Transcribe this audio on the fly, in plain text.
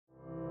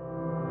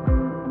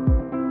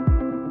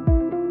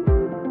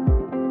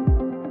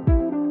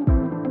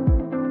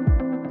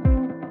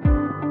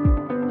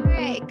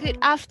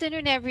Good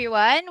afternoon,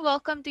 everyone.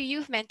 Welcome to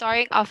Youth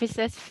Mentoring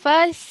Officer's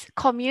first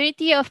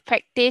community of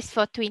practice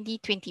for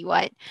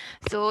 2021.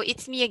 So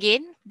it's me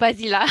again,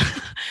 Bazila.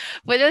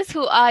 For those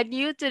who are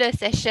new to the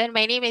session,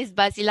 my name is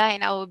Bazila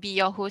and I will be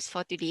your host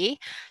for today.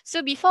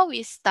 So before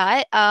we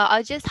start,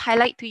 I'll just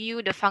highlight to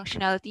you the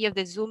functionality of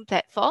the Zoom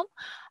platform.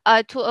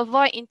 To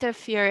avoid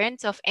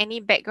interference of any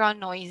background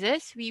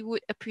noises, we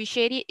would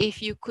appreciate it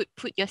if you could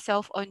put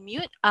yourself on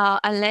mute,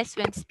 unless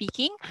when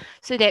speaking,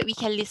 so that we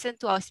can listen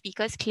to our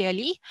speakers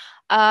clearly.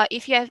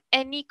 If you have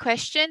any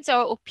questions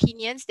or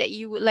opinions that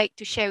you would like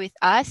to share with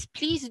us,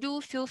 please do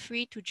feel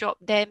free to drop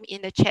them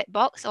in the chat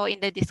box or in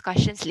the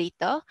discussions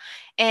later.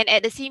 And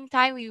at the same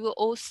time, we will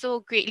also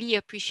greatly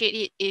appreciate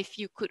it if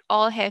you could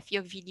all have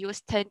your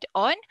videos turned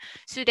on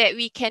so that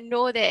we can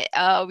know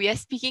that we are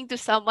speaking to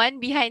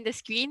someone behind the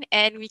screen,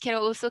 and we can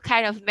also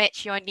kind of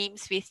match your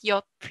names with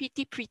your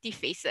pretty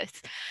faces.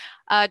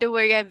 Don't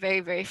worry, I'm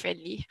very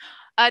friendly.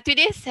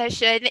 Today's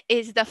session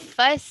is the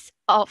first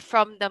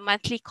from the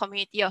monthly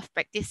community of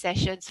practice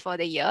sessions for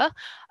the year.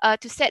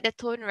 To set the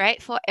tone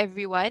right for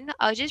everyone,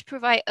 I'll just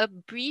provide a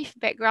brief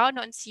background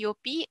on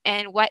COP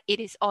and what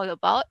it is all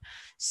about.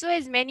 So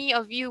as many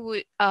of you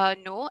would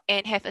know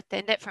and have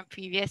attended from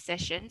previous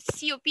sessions,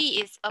 COP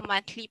is a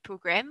monthly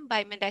program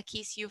by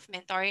Mendaki's Youth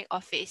Mentoring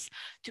Office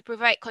to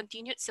provide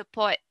continued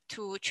support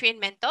to train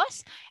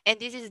mentors, and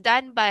this is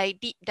done by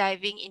deep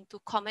diving into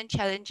common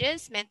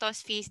challenges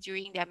mentors face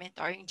during their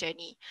mentoring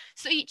journey.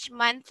 So each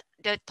month,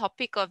 the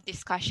topic of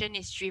discussion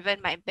is driven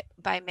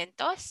by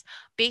mentors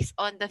based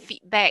on the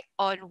feedback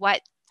on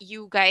what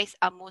you guys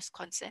are most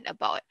concerned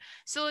about.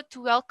 So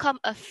to welcome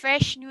a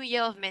fresh new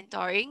year of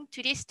mentoring,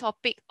 today's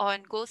topic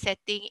on goal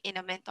setting in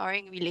a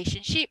mentoring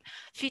relationship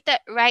fitted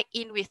right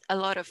in with a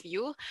lot of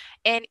you.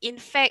 And in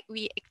fact,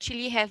 we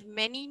actually have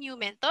many new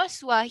mentors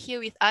who are here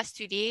with us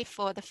today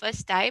for the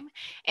first time.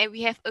 And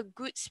we have a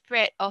good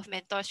spread of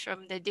mentors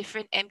from the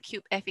different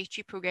MCube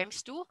FH3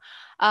 programs too.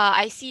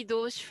 I see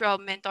those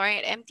from mentoring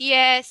at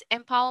MTS,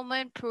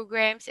 empowerment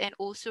programs, and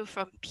also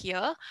from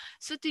peer.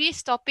 So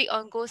today's topic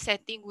on goal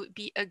setting would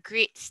be a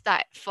great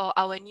start for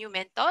our new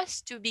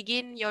mentors to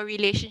begin your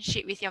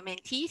relationship with your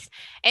mentees,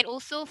 and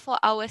also for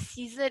our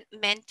seasoned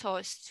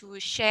mentors to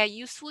share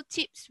useful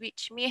tips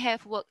which may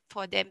have worked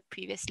for them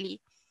previously.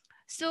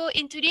 So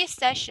in today's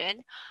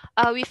session,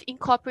 we've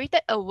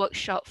incorporated a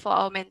workshop for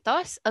our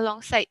mentors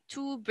alongside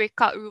two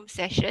breakout room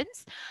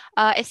sessions.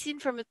 As seen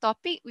from the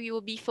topic, we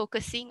will be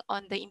focusing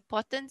on the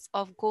importance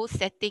of goal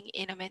setting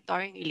in a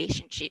mentoring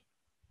relationship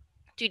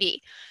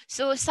today.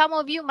 So some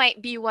of you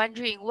might be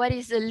wondering, what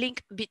is the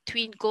link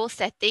between goal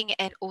setting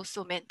and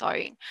also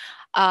mentoring?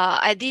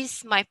 Are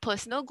these my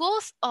personal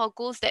goals or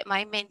goals that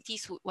my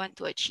mentees would want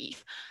to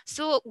achieve?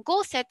 So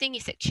goal setting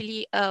is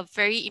actually a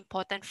very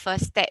important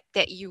first step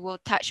that you will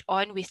touch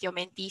on with your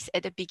mentees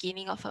at the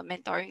beginning of a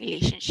mentoring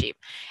relationship.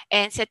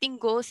 And setting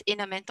goals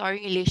in a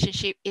mentoring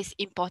relationship is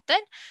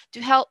important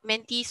to help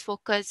mentees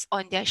focus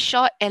on their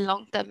short and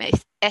long-term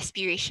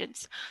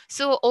aspirations.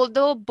 So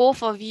although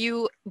both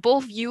you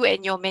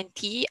and your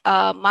mentee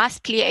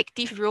must play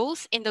active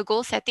roles in the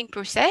goal setting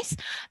process,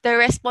 the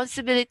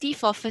responsibility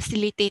for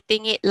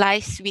facilitating it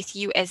lies with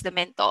you as the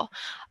mentor.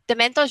 The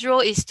mentor's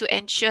role is to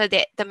ensure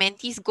that the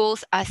mentee's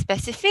goals are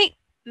specific,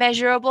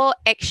 measurable,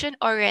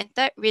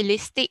 action-oriented,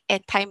 realistic,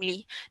 and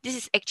timely. This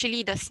is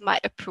actually the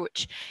SMART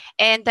approach.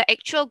 And the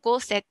actual goal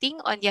setting,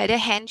 on the other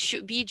hand,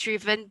 should be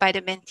driven by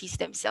the mentees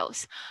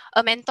themselves.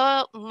 A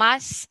mentor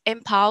must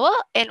empower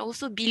and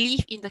also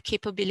believe in the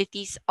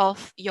capabilities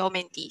of your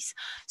mentees.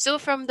 So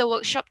from the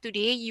workshop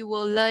today, you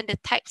will learn the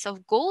types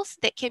of goals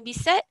that can be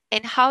set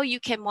and how you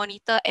can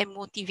monitor and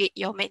motivate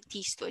your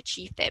mentees to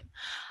achieve them.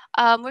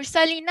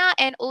 Mursalina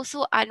and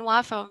also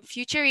Anwar from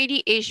Future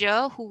Ready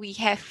Asia, who we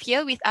have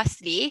here with us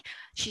today,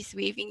 she's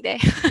waving there,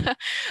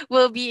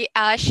 will be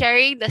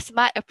sharing the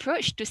SMART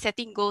approach to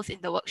setting goals in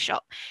the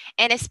workshop.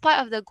 And as part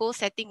of the goal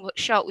setting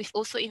workshop, we've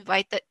also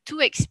invited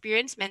two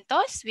experienced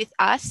mentors with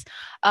us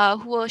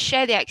who will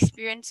share their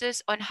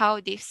experiences on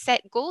how they've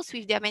set goals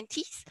with their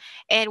mentees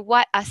and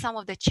what are some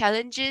of the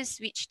challenges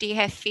which they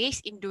have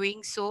faced in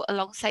doing so,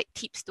 alongside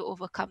tips to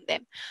overcome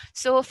them.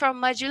 So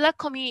from Majula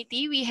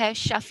community, we have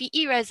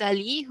Shafiee Razali,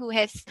 who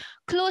has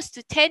close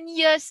to 10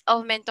 years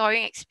of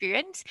mentoring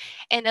experience.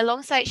 And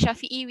alongside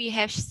Shafiee, we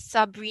have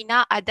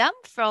Sabrina Adam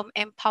from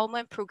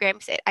empowerment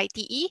programs at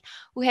ITE,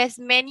 who has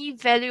many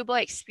valuable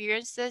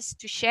experiences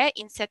to share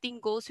in setting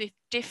goals with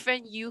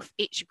different youth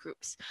age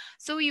groups.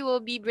 So we will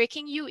be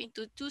breaking you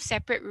into two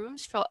separate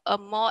rooms for a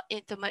more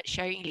intimate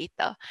sharing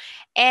later.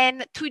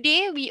 And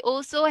today we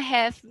also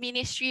have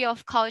Ministry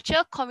of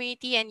Culture,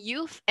 Community and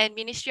Youth and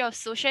Ministry of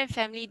Social and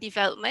Family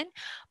Development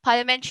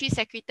Parliamentary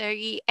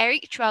Secretary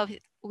Eric Chua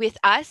with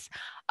us.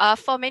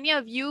 For many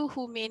of you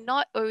who may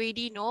not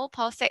already know,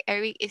 Paulsec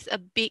Eric is a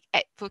big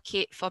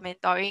advocate for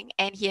mentoring,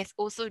 and he has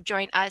also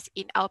joined us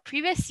in our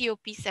previous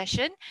COP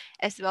session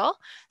as well.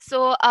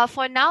 So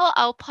for now,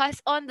 I'll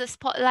pass on the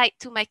spotlight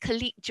to my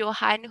colleague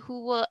Johan,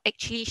 who will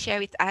actually share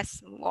with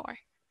us more.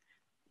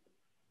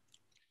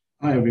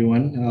 Hi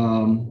everyone.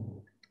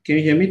 Can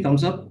you hear me?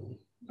 Thumbs up.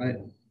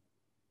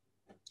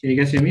 Can you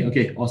guys hear me?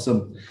 Okay,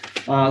 awesome.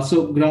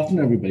 So good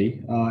afternoon,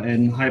 everybody,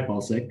 and hi,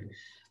 Paulsec.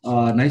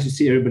 Nice to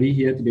see everybody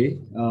here today.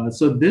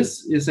 So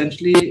this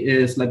essentially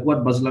is like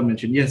what Bazila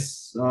mentioned.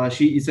 Yes,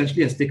 she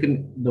essentially has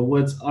taken the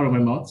words out of my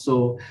mouth.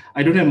 So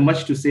I don't have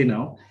much to say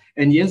now.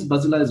 And yes,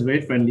 Bazila is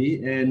very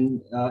friendly.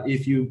 And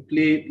if you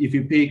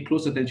pay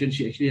close attention,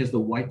 she actually has the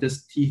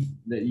whitest teeth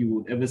that you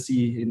would ever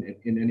see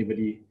in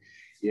anybody.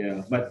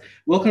 Yeah, but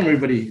welcome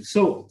everybody.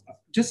 So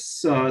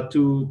just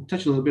to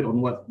touch a little bit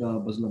on what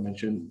Bazila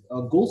mentioned,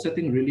 goal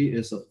setting really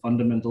is a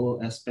fundamental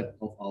aspect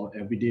of our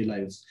everyday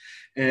lives.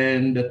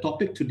 And the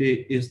topic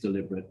today is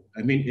deliberate.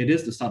 I mean, it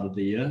is the start of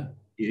the year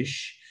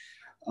ish.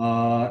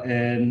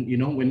 And, you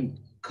know, when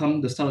come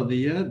the start of the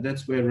year,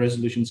 that's where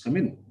resolutions come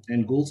in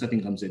and goal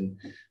setting comes in.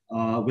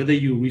 Whether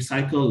you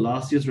recycle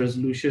last year's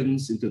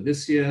resolutions into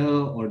this year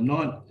or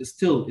not,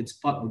 still, it's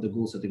part of the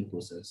goal setting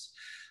process.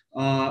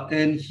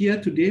 And here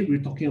today,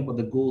 we're talking about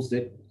the goals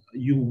that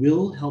you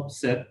will help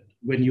set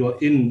when you're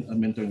in a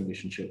mentoring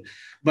relationship.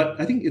 But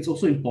I think it's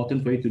also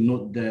important for you to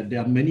note that there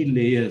are many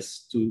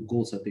layers to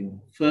goal setting.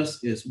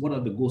 First is what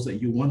are the goals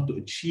that you want to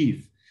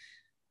achieve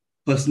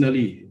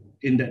personally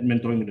in that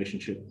mentoring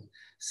relationship.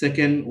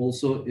 Second,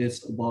 also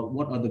is about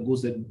what are the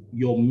goals that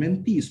your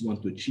mentees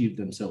want to achieve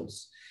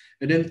themselves.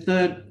 And then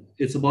third,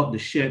 it's about the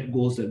shared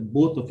goals that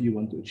both of you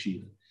want to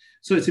achieve.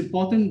 So it's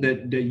important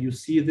that you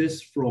see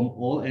this from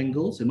all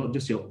angles and not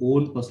just your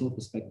own personal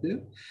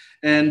perspective.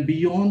 And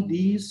beyond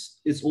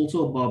these, it's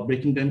also about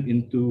breaking them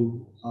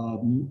into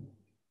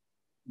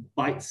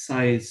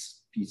bite-sized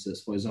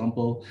pieces. For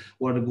example,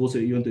 what are the goals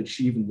that you want to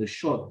achieve in the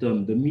short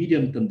term, the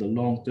medium term, the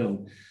long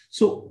term?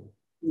 So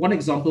one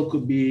example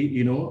could be,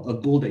 you know, a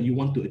goal that you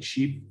want to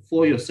achieve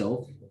for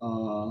yourself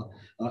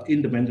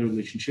in the mentor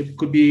relationship.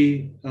 Could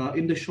be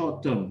in the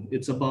short term.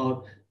 It's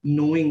about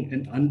knowing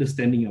and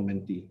understanding your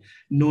mentee,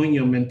 knowing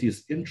your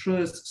mentee's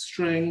interests,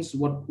 strengths,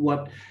 what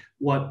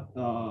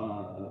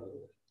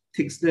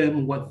ticks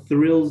them, what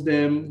thrills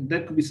them.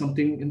 That could be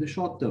something in the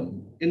short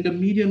term. In the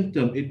medium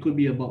term, it could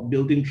be about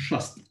building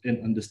trust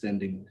and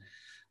understanding.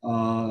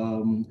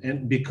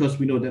 And because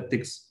we know that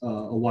takes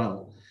a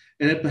while.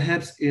 And then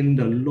perhaps in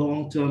the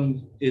long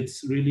term,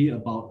 it's really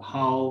about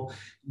how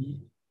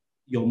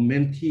your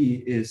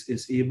mentee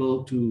is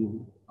able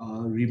to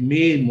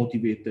remain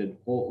motivated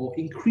or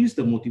increase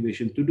the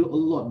motivation to do a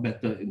lot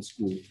better in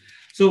school.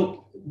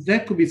 So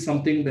that could be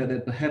something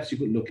that perhaps you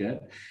could look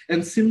at.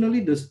 And similarly,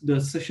 the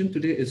session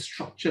today is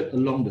structured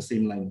along the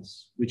same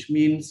lines, which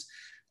means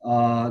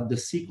the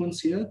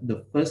sequence here,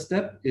 the first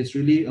step is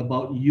really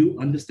about you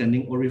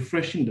understanding or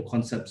refreshing the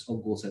concepts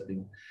of goal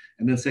setting.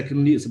 And then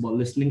secondly, it's about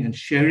listening and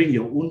sharing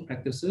your own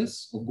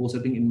practices of goal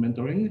setting in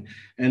mentoring.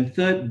 And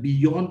third,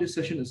 beyond this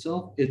session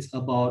itself, it's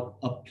about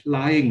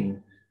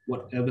applying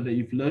whatever that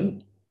you've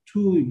learned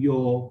to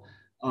your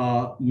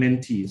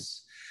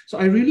mentees. So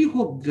I really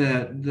hope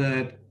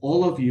that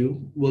all of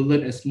you will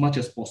learn as much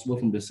as possible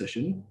from this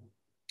session.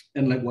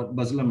 And like what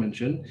Bazila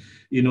mentioned,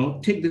 you know,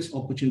 take this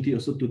opportunity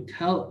also to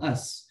tell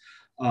us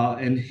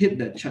and hit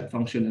that chat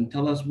function and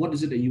tell us what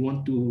is it that you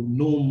want to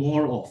know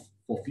more of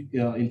for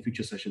in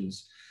future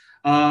sessions.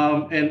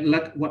 And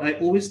like what I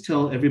always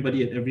tell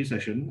everybody at every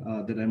session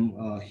that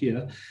I'm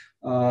here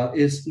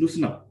is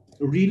loosen up.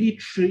 Really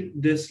treat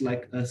this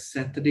like a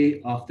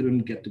Saturday afternoon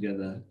get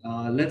together.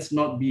 Let's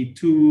not be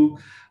too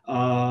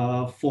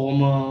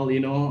formal,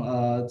 you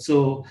know.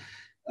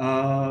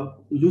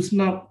 Loosen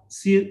up,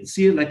 see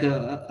it like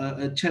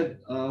a chat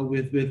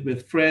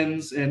with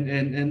friends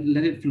and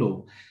let it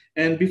flow.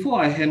 And before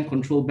I hand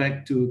control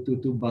back to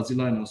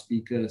Bazila and our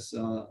speakers,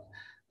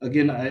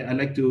 again, I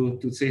like to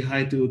say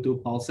hi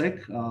to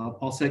Paulsec.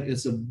 Paulsec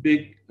is a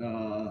big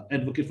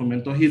advocate for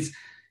mentor.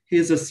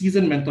 He's a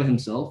seasoned mentor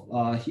himself.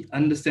 He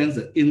understands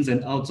the ins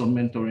and outs of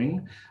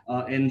mentoring,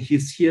 and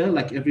he's here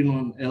like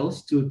everyone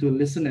else to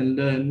listen and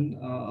learn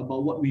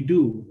about what we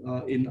do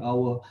in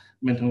our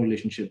mentoring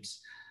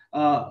relationships.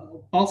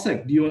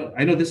 Paulsec,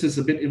 I know this is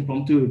a bit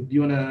impromptu. Do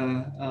you want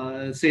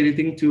to say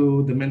anything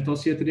to the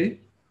mentors here today?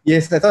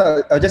 Yes, I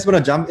thought I just want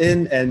to jump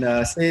in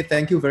and say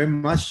thank you very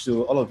much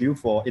to all of you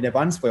in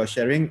advance for your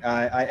sharing.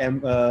 I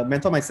am a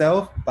mentor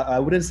myself, but I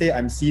wouldn't say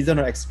I'm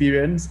seasoned or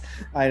experienced.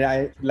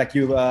 I like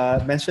you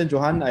mentioned,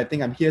 Johan, I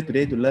think I'm here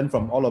today to learn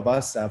from all of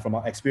us, from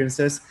our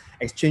experiences,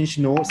 exchange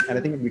notes, and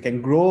I think we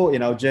can grow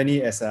in our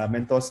journey as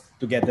mentors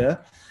together.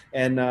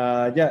 And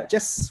yeah,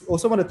 just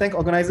also want to thank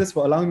organizers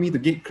for allowing me to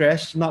gate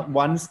crash, not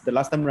once the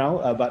last time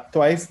around, but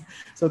twice.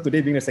 So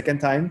today being the second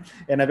time.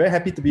 And I'm very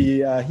happy to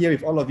be here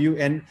with all of you.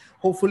 And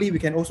hopefully we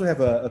can also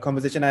have a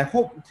conversation. I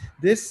hope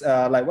this,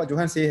 like what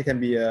Johan said, can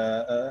be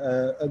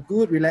a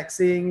good,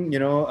 relaxing, you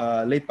know,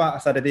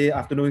 lepak Saturday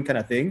afternoon kind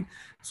of thing.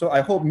 So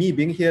I hope me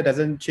being here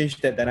doesn't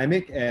change that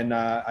dynamic, and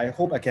I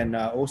hope I can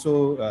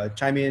also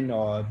chime in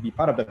or be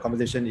part of the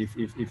conversation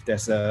if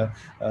there's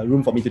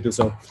room for me to do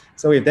so.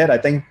 So with that, I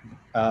thank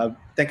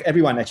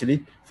everyone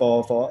actually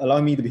for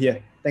allowing me to be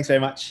here. Thanks very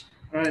much.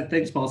 All right,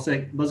 thanks,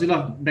 Paulsec.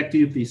 Bazila, back to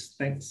you, please.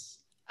 Thanks.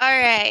 All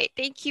right.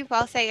 Thank you,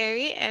 Paul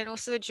Sagari, and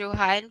also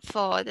Johan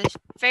for the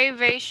very,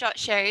 very short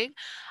sharing.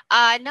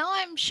 Now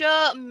I'm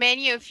sure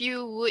many of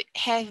you would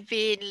have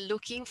been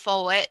looking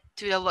forward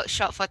to the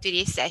workshop for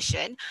today's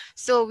session.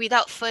 So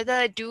without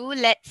further ado,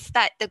 let's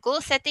start the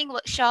goal setting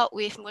workshop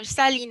with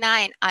Mursa,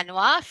 Lina, and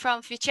Anwar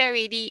from Future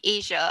Ready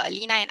Asia.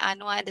 Lina and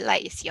Anwar, the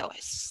light is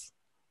yours.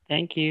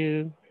 Thank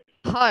you.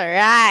 All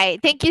right.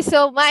 Thank you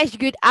so much.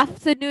 Good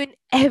afternoon,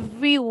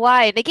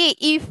 everyone. Okay,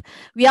 if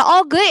we are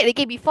all good,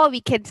 okay, before we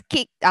can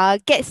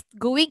get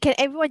going, can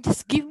everyone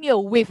just give me a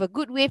wave, a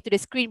good wave to the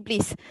screen,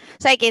 please,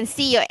 so I can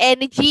see your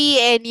energy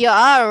and your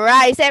all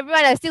right. So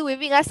everyone are still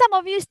waving. Some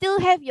of you still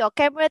have your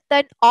camera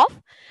turned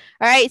off.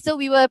 All right. So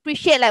we will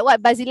appreciate like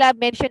what Basila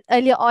mentioned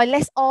earlier on.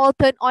 Let's all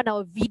turn on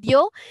our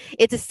video.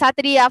 It's a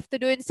Saturday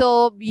afternoon,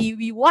 so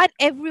we want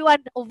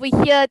everyone over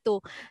here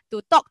to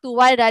talk to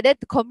one another,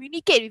 to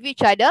communicate with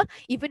each other,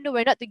 even though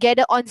we're not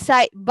together on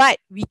site, but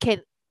we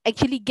can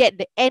actually get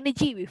the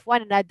energy with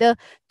one another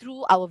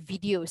through our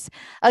videos.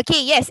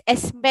 Okay, yes,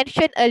 as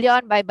mentioned earlier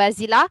on by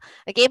Bazila,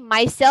 okay,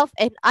 myself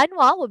and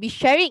Anwar will be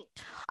sharing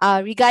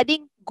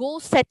regarding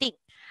goal setting.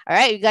 All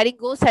right, regarding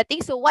goal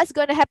setting. So what's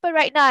going to happen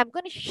right now? I'm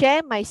going to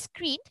share my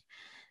screen.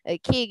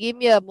 Okay, give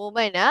me a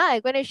moment.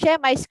 I'm going to share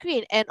my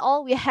screen, and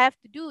all we have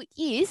to do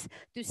is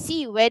to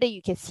see whether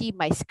you can see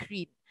my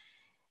screen.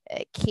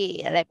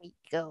 Okay, let me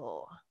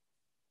go.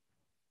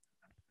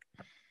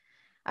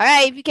 All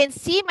right, if you can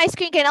see my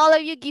screen, can all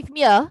of you give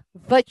me a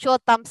virtual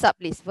thumbs up,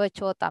 please?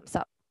 Virtual thumbs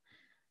up.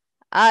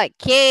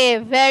 Okay,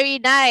 very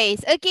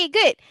nice. Okay,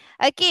 good.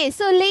 Okay,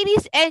 so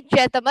ladies and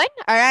gentlemen,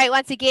 all right,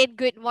 once again,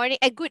 good morning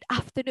and good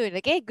afternoon.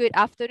 Okay, good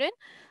afternoon.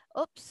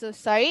 Oops, so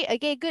sorry.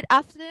 Okay, good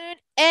afternoon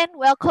and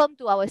welcome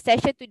to our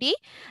session today.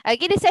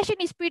 Okay, the session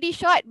is pretty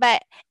short,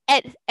 but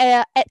at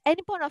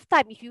any point of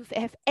time, if you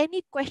have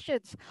any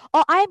questions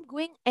or I'm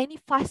going any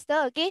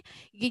faster, okay,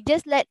 you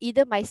just let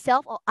either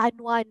myself or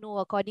Anwar know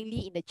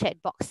accordingly in the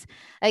chat box.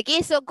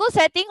 Okay, so goal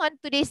setting on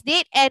today's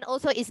date and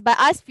also is by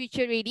us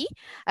Future Ready.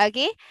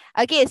 Okay,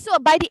 okay, so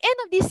by the end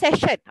of this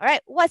session, all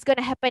right, what's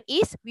gonna happen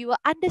is we will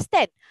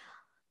understand.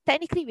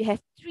 Technically, we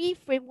have three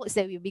frameworks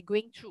that we'll be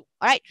going through.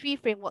 All right, three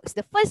frameworks.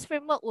 The first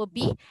framework will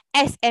be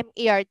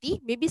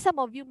SMART. Maybe some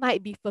of you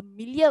might be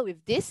familiar with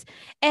this.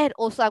 And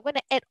also, I'm going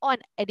to add on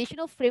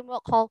additional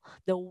framework called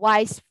the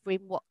WISE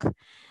framework.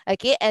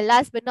 Okay, and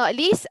last but not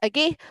least,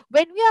 okay,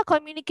 when we are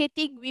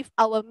communicating with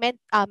our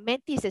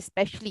mentees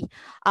especially,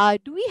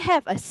 do we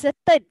have a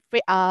certain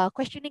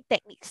questioning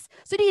techniques?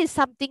 So this is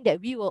something that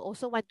we will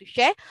also want to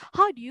share.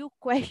 How do you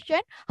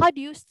question? How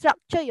do you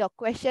structure your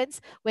questions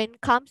when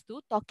it comes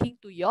to talking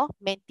to your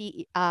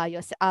mentee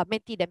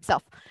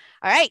themselves?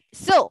 All right.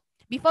 So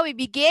before we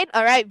begin,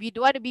 all right, we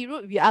don't want to be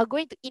rude. We are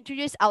going to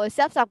introduce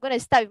ourselves. So I'm going to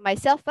start with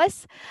myself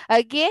first.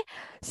 Okay.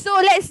 So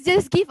let's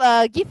just give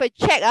a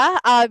check.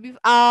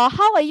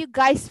 How are you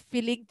guys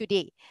feeling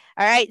today?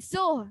 All right.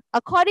 So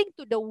according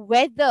to the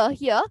weather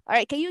here, all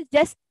right, can you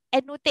just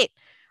annotate,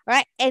 all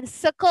right, and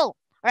circle.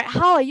 All right,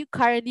 how are you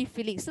currently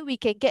feeling? So we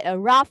can get a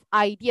rough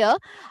idea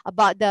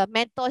about the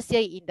mentors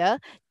here in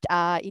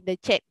the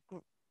chat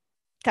group.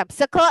 Come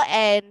circle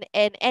and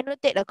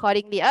annotate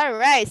accordingly. All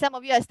right, some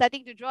of you are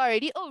starting to draw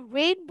already. Oh,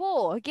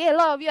 rainbow. Okay, a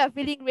lot of you are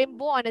feeling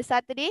rainbow on a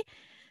Saturday.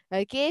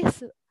 Okay,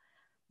 so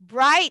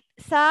bright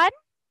sun.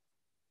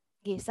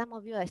 Okay, some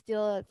of you are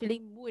still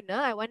feeling moon.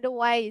 I wonder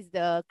why is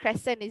the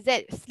crescent, is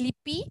that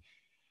sleepy?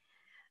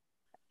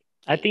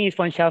 I think it's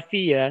from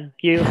Shafiee, yeah.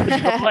 He also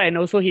draw and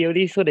also he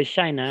already saw the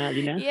shine,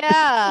 Lina.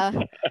 Yeah.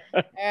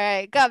 All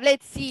right, come,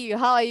 let's see.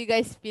 How are you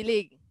guys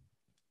feeling?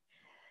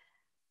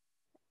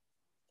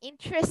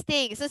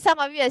 Interesting. So some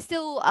of you are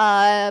still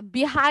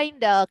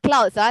behind the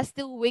clouds,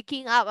 still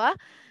waking up.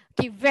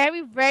 Okay,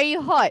 very, very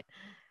hot.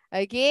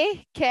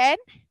 Okay, Ken.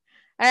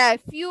 All right,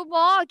 few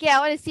more. Okay, I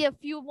want to see a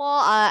few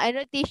more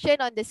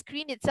annotation on the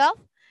screen itself.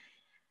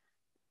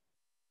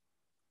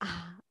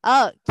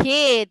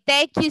 Okay,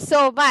 thank you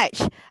so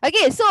much.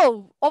 Okay,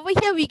 so over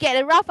here we get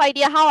a rough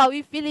idea how are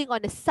we feeling on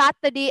a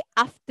Saturday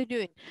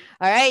afternoon.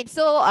 All right,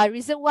 so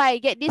reason why I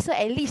get this, so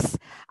at least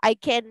I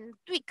can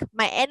tweak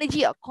my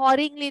energy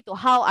accordingly to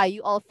how are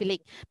you all feeling.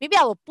 Maybe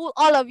I will put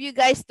all of you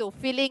guys to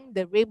feeling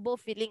the rainbow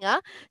feeling.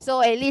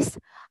 So at least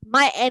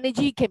my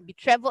energy can be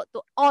traveled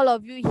to all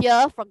of you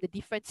here from the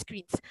different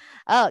screens.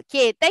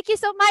 Okay, thank you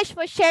so much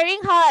for sharing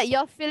how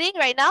you're feeling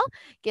right now.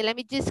 Okay, let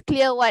me just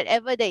clear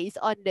whatever that is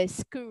on the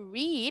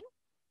screen.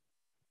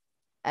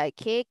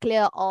 Okay,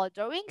 clear all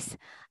drawings.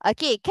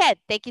 Okay, Ken,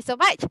 thank you so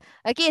much.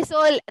 Okay,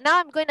 so now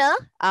I'm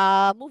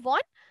gonna move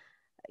on.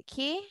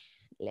 Okay,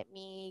 give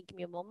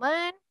me a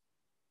moment.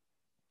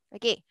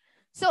 Okay,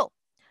 so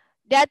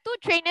there are two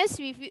trainers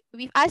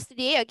with us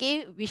today,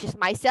 okay, which is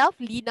myself,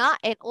 Lina,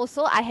 and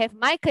also I have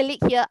my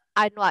colleague here,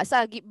 Anwar. So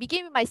I'll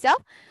begin with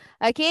myself.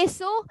 Okay,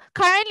 so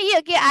currently,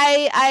 okay,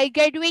 I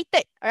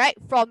graduated, all right,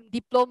 from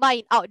diploma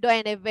in outdoor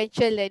and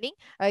adventure learning,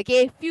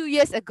 okay, a few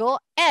years ago,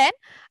 and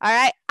all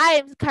right, I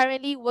am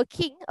currently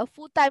working a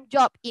full-time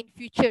job in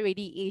Future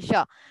Ready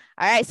Asia.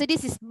 All right, so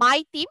this is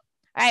my team,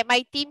 all right,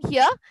 my team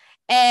here,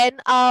 and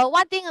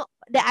one thing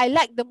that I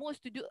like the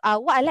most to do,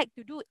 what I like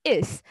to do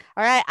is,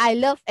 all right, I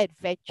love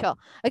adventure.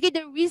 Okay,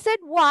 the reason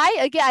why,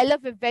 again, I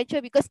love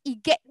adventure because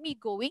it get me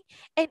going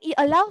and it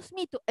allows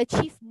me to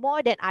achieve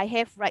more than I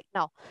have right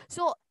now.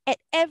 So at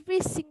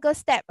every single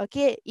step,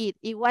 okay, it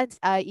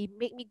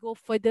make me go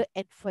further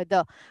and further.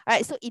 All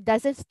right, so it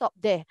doesn't stop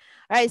there.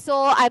 All right,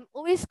 so I'm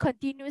always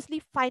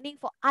continuously finding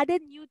for other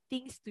new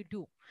things to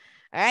do.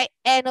 All right.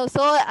 And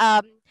also,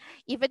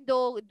 even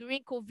though during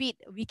COVID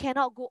we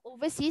cannot go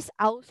overseas,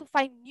 I also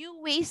find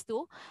new ways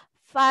to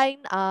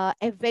find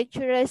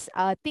adventurous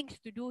things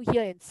to do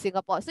here in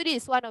Singapore. So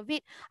this is one of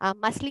it,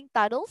 muscling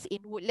tunnels in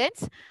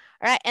Woodlands.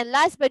 All right. And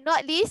last but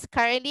not least,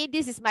 currently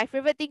this is my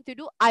favorite thing to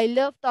do. I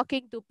love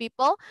talking to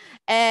people,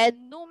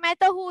 and no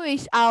matter who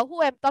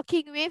I'm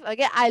talking with,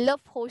 again, I love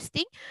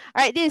hosting.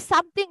 All right. This is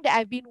something that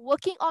I've been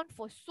working on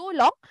for so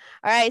long.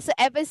 All right. So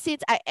ever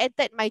since I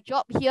entered my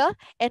job here,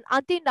 and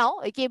until now,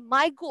 okay,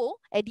 my goal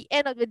at the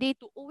end of the day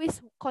to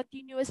always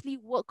continuously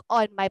work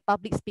on my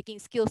public speaking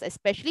skills,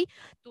 especially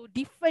to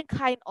different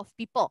kind of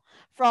people,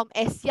 from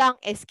as young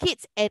as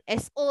kids and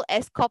as old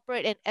as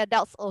corporate and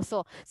adults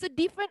also. So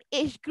different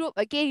age group,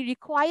 okay,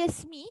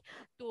 requires me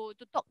to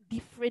talk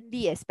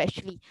differently,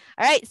 especially.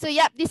 All right. So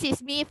yep, this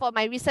is me for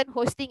my recent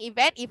hosting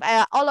event. If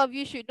all of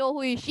you should know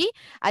who is she,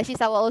 she's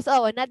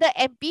also another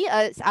MP,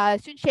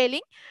 Sun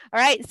Sheling.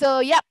 All right. So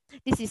yep,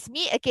 this is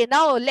me. Okay,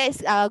 now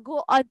let's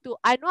go on to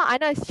Anwar.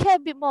 Anwar, share a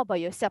bit more about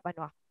yourself,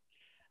 Anwar.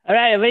 All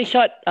right, a very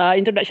short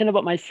introduction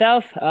about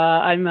myself.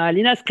 I'm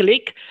Lina's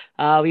colleague.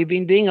 We've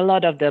been doing a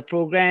lot of the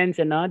programs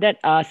and all that.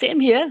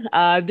 Same here.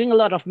 Doing a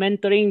lot of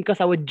mentoring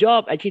because our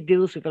job actually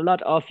deals with a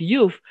lot of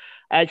youth.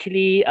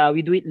 Actually,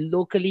 we do it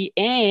locally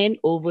and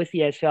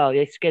overseas as well. As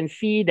you can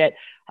see that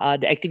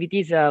the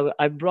activities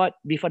I brought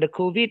before the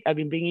COVID, I've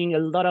been bringing a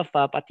lot of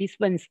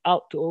participants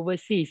out to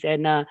overseas.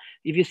 And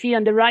if you see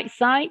on the right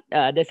side,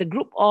 there's a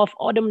group of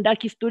Autumn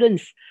Daki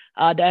students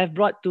that I've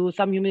brought to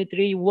some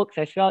humanitarian works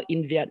as well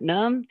in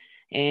Vietnam.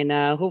 And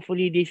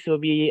hopefully this will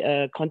be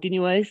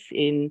continuous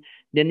in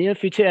the near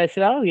future as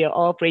well. We are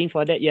all praying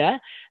for that, yeah.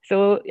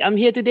 So I'm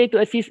here today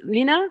to assist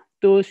Lina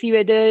to see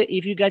whether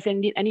if you guys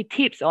need any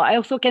tips, or I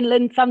also can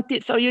learn some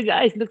tips from you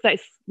guys. Looks like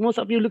most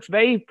of you looks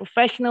very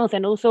professionals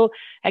and also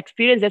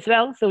experienced as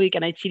well. So we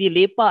can actually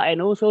lepak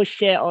and also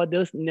share all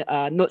those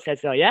notes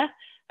as well, yeah.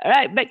 All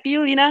right, back to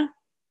you, Lina.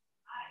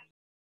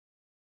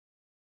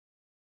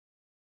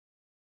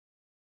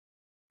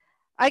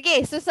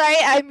 Okay, so sorry,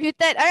 I'm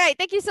muted. All right,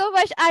 thank you so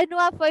much,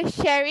 Anwar, for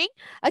sharing.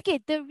 Okay,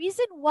 the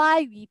reason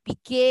why we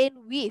begin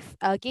with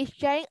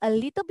sharing a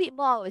little bit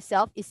more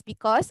ourselves is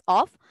because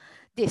of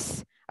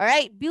this. All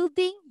right,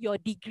 building your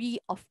degree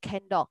of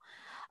candor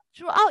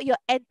throughout your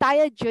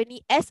entire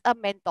journey as a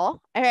mentor.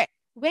 All right,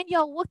 when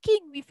you're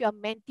working with your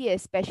mentee,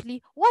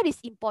 especially, what is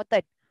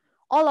important?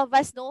 All of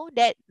us know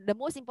that the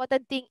most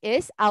important thing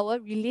is our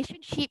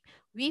relationship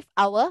with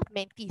our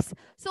mentees.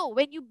 So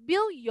when you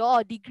build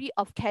your degree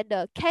of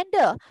candor,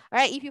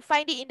 right? If you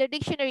find it in the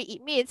dictionary,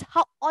 it means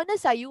how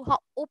honest are you, how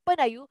open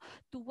are you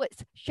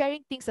towards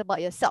sharing things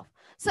about yourself.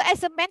 So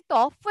as a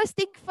mentor, first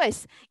thing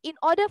first, in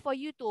order for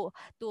you to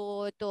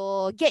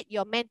get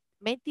your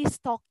mentees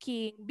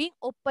talking, being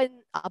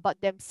open about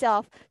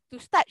themselves, to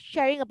start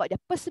sharing about their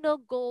personal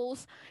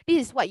goals,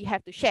 this is what you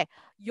have to share.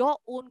 Your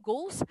own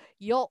goals,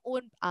 your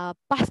own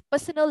past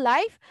personal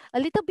life, a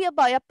little bit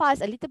about your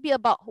past, a little bit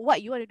about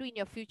what you want to do in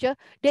your future.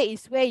 That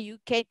is where you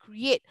can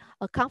create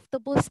a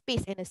comfortable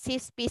space and a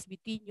safe space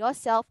between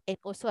yourself and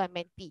also a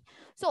mentee.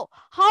 So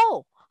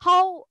how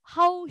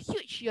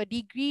huge your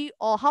degree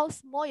or how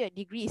small your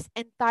degree is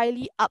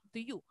entirely up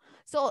to you.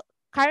 So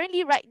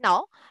currently right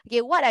now,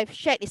 okay, what I've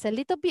shared is a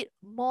little bit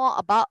more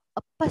about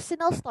a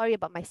personal story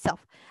about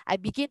myself. I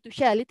begin to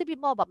share a little bit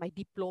more about my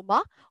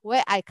diploma,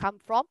 where I come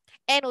from,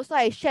 and also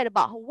I shared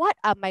about what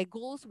are my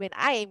goals when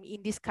I am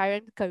in this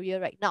current career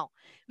right now,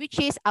 which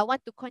is I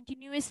want to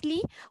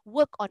continuously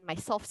work on my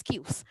soft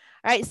skills.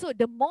 All right. So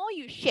the more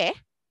you share,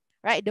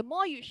 right, the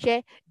more you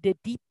share, the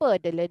deeper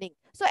the learning.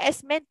 So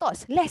as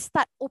mentors, let's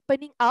start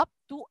opening up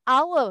to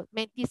our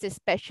mentees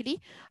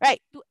especially,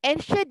 right, to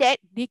ensure that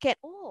they can,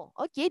 oh,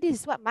 okay,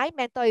 this is what my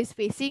mentor is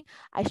facing.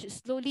 I should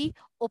slowly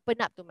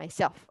open up to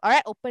myself. All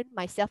right, open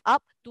myself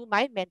up to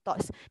my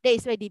mentors. That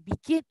is where they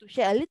begin to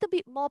share a little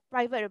bit more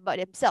private about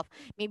themselves,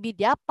 maybe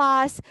their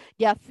past,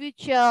 their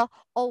future,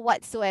 or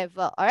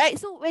whatsoever. All right.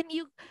 So if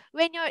you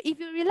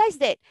realize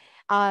that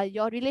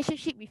your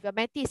relationship with your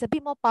mentee is a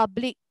bit more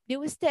public, they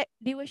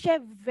will share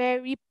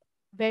very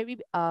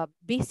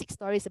basic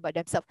stories about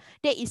themselves.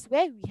 That is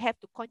where we have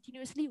to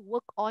continuously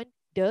work on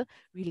the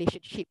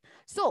relationship.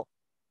 So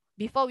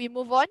before we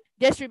move on,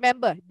 just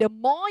remember, the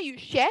more you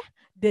share,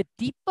 the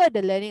deeper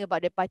the learning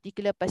about the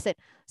particular person.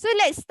 So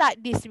let's start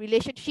this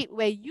relationship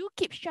where you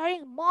keep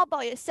sharing more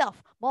about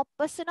yourself, more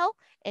personal,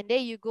 and there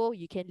you go,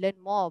 you can learn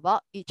more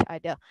about each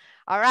other.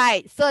 All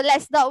right, so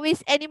let's not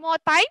waste any more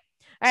time.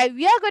 All right,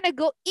 we are going to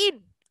go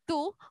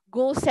into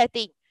goal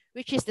setting,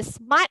 which is the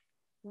SMART,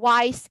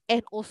 WISE,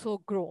 and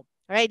also GROW.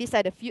 All right, these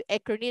are the few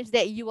acronyms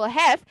that you will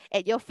have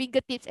at your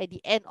fingertips at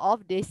the end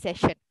of this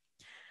session.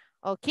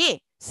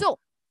 Okay, so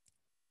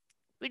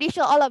pretty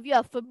sure all of you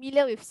are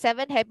familiar with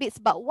 7 habits,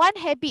 but one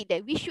habit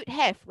that we should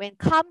have when it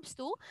comes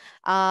to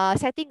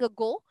setting a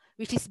goal,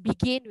 which is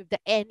begin with the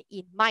end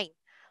in mind.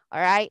 All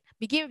right,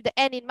 begin with the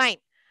end in mind.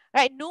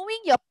 Right, knowing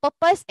your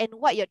purpose and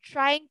what you're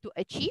trying to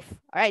achieve.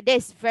 All right, that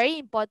is very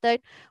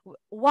important.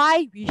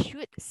 Why we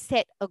should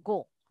set a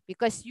goal,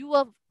 because you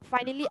will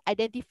finally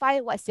identify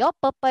what's your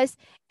purpose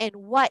and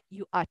what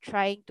you are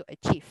trying to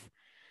achieve.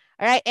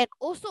 All right, and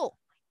also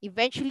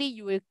eventually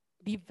you will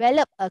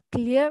develop a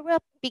clearer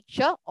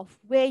picture of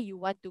where you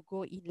want to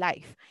go in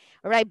life.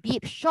 All right, be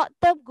it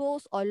short-term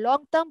goals or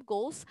long-term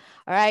goals.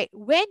 All right,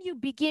 when you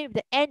begin with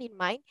the end in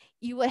mind,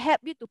 it will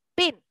help you to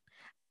paint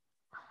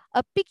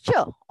a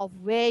picture of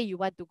where you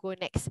want to go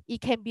next. It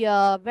can be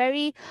a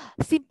very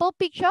simple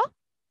picture,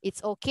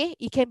 it's okay.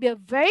 It can be a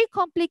very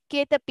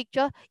complicated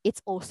picture, it's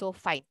also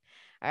fine.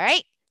 All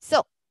right,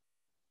 so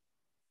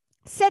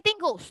setting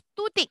goals,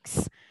 two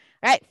things.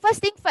 All right,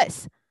 first thing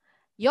first,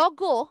 your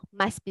goal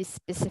must be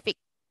specific.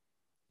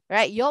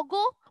 Right, your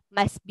goal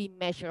must be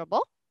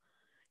measurable.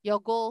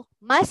 Your goal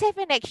must have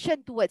an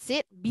action towards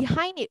it.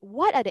 Behind it,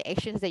 what are the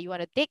actions that you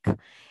want to take?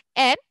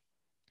 And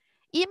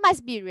it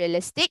must be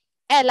realistic.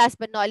 And last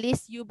but not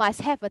least, you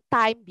must have a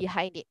time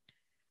behind it.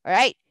 All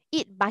right,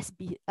 it must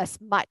be a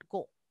smart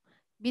goal.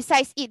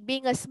 Besides it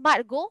being a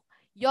smart goal,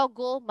 your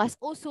goal must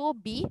also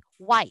be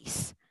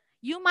wise.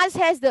 You must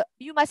have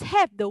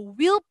the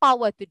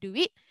willpower to do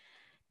it,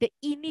 the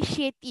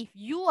initiative.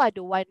 You are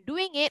the one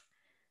doing it.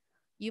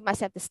 You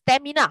must have the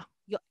stamina,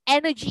 your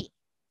energy,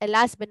 and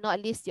last but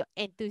not least, your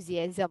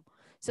enthusiasm.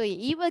 So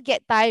it will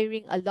get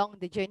tiring along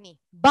the journey,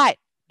 but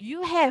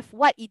you have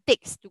what it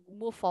takes to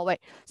move forward.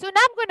 So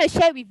now I'm going to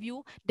share with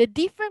you the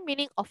different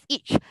meaning of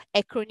each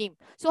acronym.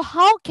 So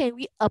how can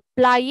we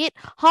apply it?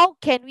 How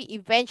can we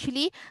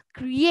eventually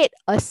create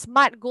a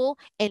smart goal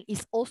and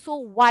is also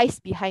wise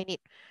behind it?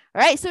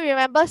 All right, so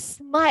remember,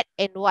 smart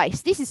and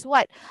wise. This is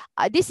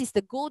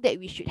the goal that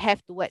we should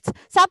have towards.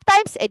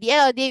 Sometimes at the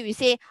end of the day, we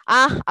say,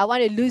 I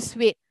want to lose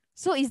weight.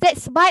 So is that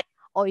smart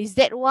or is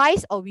that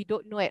wise, or we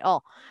don't know at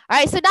all? All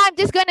right, so now I'm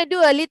just going to do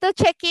a little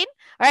check-in,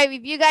 all right,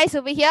 with you guys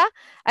over here.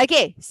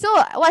 Okay, so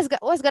what's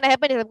going to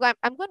happen is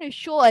I'm going to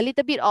show a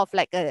little bit of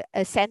like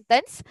a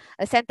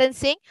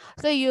sentencing.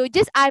 So you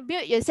just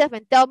unmute yourself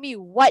and tell me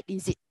what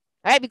is it.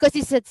 All right, because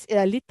it's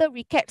a little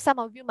recap. Some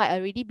of you might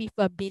already be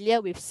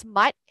familiar with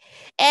smart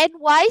and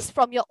wise.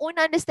 From your own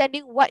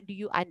understanding, what do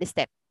you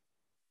understand?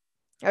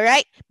 All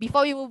right,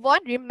 before we move on,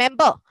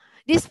 remember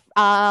this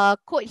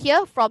quote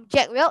here from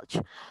Jack Welch: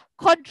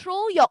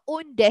 control your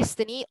own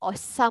destiny or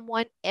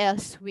someone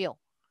else will.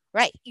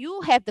 Right,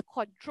 you have the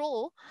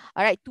control,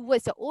 all right,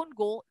 towards your own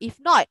goal. If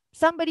not,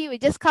 somebody will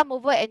just come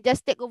over and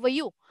just take over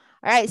you.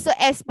 All right, so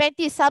as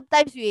mentees,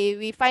 sometimes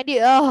we find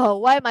it, oh,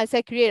 why must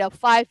I create a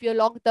 5-year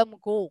long-term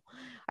goal?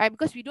 All right,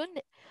 because we don't,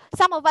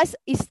 some of us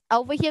is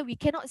over here, we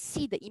cannot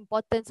see the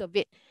importance of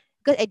it.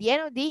 Because at the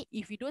end of the day,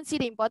 if you don't see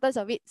the importance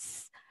of it,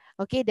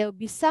 okay, there will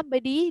be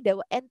somebody that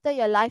will enter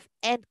your life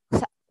and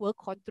will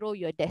control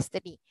your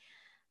destiny.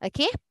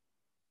 Okay,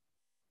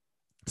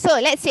 so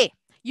let's say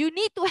you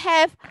need to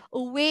have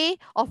a way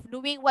of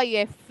knowing why you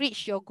have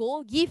reached your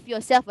goal. Give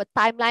yourself a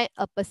timeline,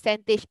 a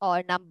percentage, or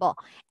a number.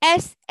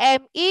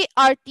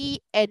 SMART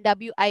and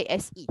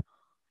WISE.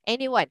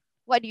 Anyone?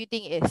 What do you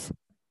think it is?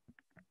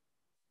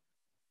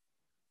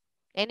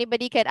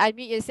 Anybody can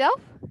unmute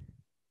yourself?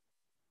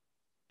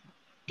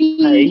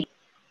 Hi.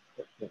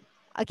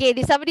 Okay,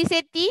 did somebody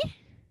say T?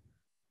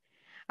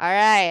 All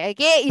right,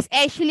 okay, it's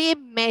actually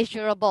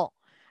measurable.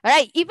 All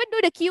right, even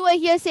though the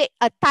keyword here say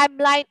a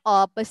timeline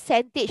or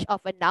percentage of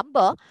a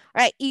number,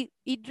 right,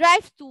 it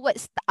drives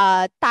towards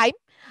time,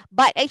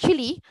 but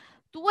actually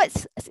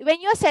towards when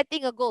you're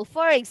setting a goal.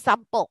 For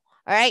example,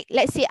 all right,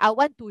 let's say I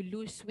want to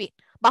lose weight,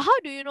 but how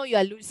do you know you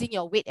are losing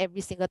your weight every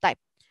single time?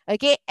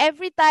 Okay,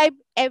 every time,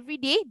 every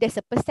day, there's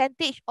a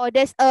percentage or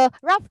there's a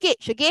rough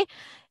gauge. Okay,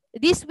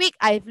 this week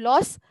I've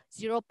lost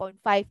 0.5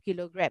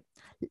 kilogram.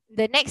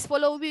 The next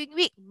following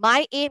week,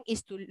 my aim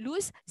is to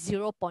lose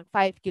 0.5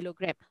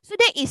 kilogram. So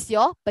that is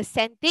your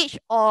percentage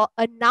or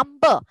a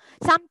number,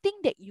 something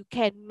that you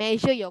can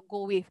measure your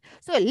goal with.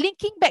 So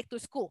linking back to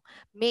school,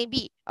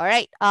 maybe, all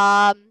right,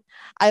 I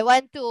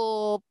want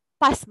to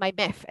pass my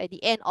math at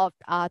the end of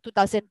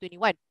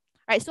 2021.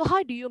 Right, so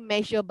how do you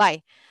measure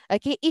by?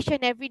 Okay, each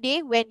and every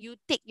day when you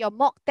take your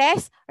mock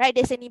test, right,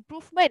 there's an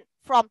improvement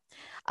from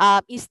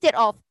instead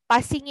of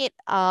passing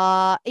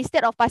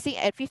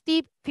at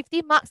 50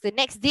 marks the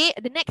next day,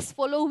 the next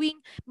following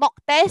mock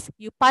test,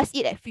 you pass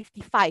it at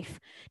 55.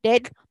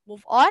 Then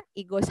move on,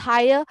 it goes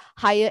higher,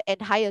 higher,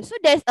 and higher. So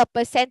there's a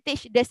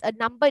percentage, there's a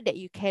number that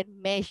you can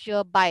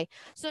measure by.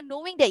 So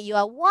knowing that you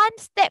are one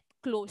step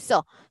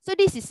closer. So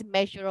this is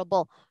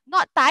measurable.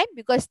 Not time,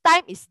 because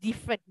time is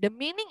different. The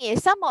meaning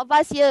is some of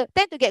us here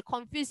tend to get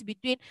confused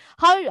between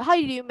how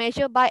do you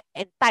measure by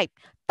and time.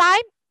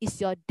 Time is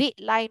your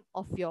deadline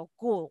of your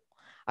goal.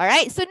 All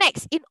right, so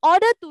next, in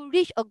order to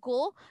reach a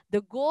goal,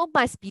 the goal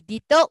must be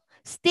detailed.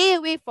 Stay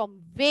away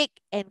from vague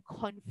and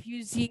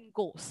confusing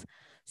goals.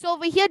 So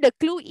over here, the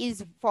clue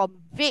is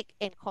from vague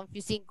and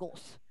confusing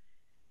goals.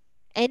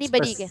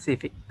 Anybody can?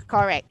 Specific.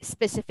 Correct.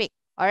 Specific.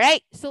 All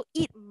right. So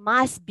it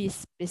must be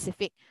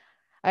specific.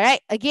 All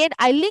right. Again,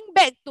 I link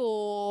back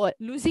to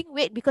losing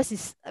weight because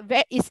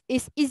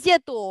it's easier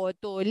to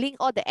link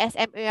all the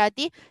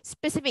SMART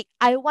specific.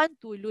 I want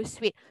to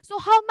lose weight. So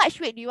how much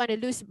weight do you want to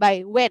lose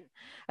by when?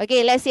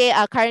 Okay, let's say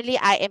currently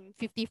I am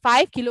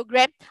 55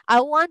 kilogram.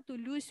 I want to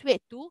lose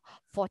weight to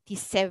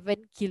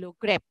 47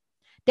 kilogram.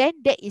 Then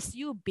that is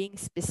you being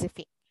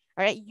specific.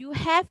 All right, you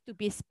have to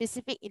be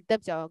specific in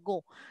terms of your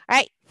goal. All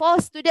right,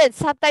 for students,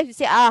 sometimes you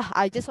say,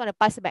 I just want to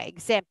pass my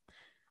exam.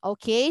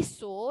 Okay,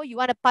 so you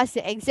want to pass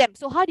the exam.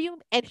 So how do you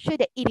ensure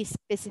that it is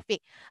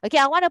specific? Okay,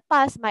 I want to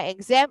pass my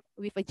exam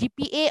with a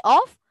GPA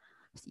of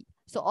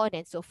so on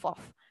and so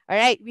forth. All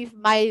right, with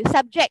my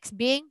subjects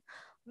being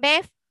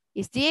math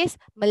is this,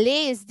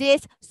 Malay is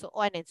this, so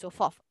on and so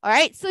forth. All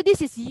right, so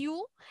this is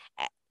you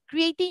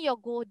creating your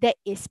goal that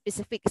is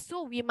specific.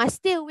 So we must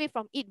stay away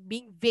from it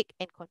being vague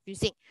and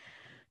confusing.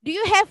 Do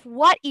you have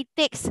what it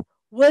takes?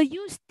 Will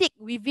you stick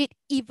with it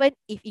even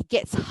if it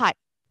gets hard?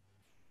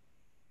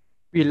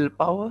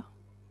 Willpower.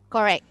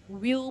 Correct.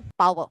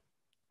 Willpower. All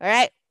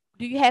right.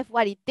 Do you have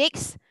what it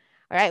takes?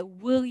 All right.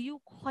 Will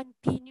you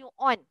continue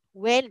on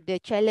when the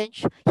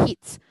challenge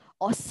hits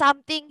or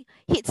something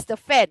hits the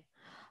fan?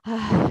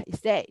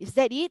 Is that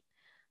it?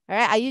 All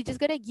right. Are you just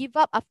gonna give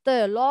up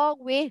after a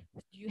long way?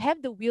 Do you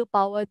have the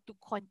willpower to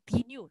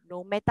continue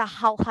no matter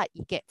how hard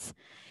it gets?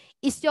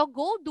 Is your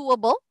goal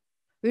doable?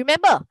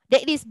 Remember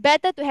that it is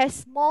better to have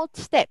small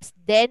steps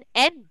than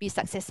and be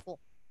successful.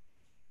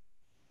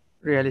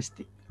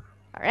 Realistic.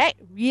 All right.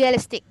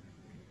 Realistic.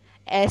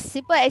 As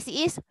simple as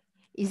it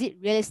is it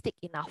realistic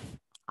enough?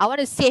 I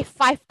want to save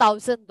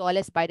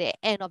 $5,000 by the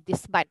end of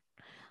this month.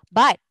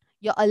 But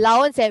your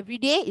allowance every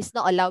day is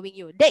not allowing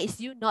you. That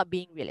is you not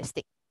being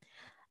realistic.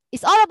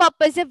 It's all about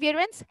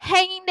perseverance.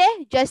 Hanging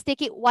there, just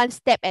take it one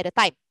step at a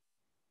time.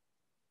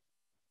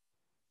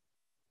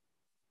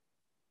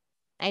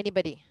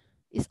 Anybody?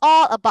 It's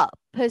all about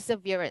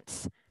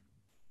perseverance.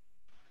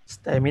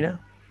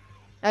 Stamina.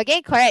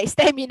 Okay, correct.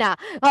 Stamina.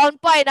 On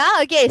point,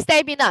 okay,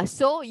 stamina.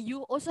 So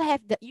you also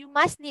have you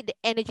must need the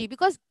energy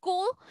because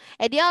goal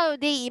at the end of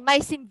the day, it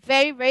might seem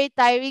very, very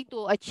tiring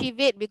to achieve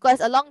it because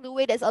along the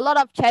way, there's a lot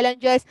of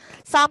challenges.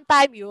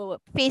 Sometimes you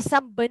face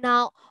some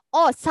burnout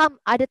or some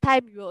other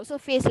time you also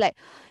face like,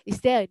 is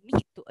there a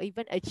need to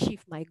even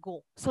achieve my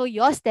goal? So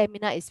your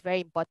stamina is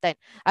very important.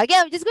 Okay,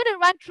 I'm just going to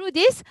run through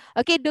this.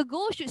 Okay, the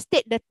goal should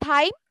state the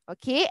time,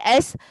 okay,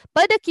 as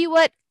per the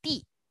keyword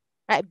T.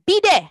 Right,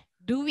 be there,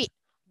 do it.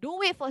 Don't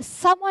wait for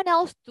someone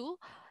else to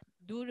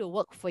do the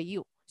work for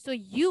you. So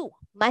you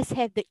must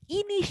have the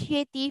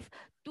initiative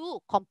to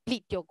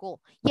complete your goal.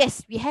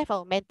 Yes, we have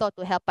our mentor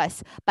to help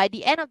us. By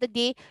the end of the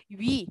day,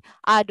 we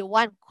are the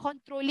one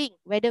controlling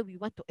whether we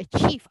want to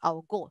achieve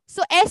our goal.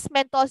 So as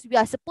mentors, we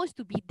are supposed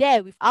to be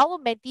there with our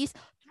mentees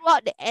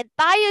throughout the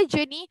entire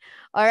journey,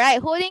 all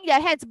right, holding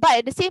their hands. But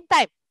at the same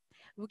time,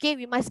 okay,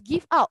 we must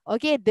give out,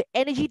 okay, the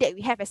energy that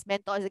we have as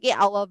mentors, okay,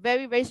 our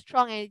very, very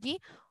strong energy.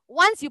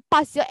 Once you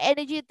pass your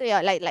energy to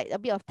your, like a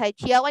bit of Tai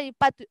Chi, when you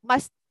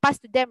must pass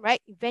to them, right,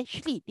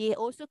 eventually they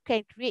also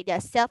can create their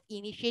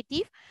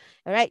self-initiative,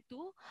 all right,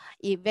 to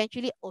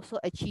eventually also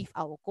achieve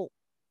our goal.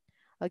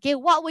 Okay,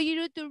 what will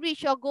you do to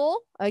reach your goal?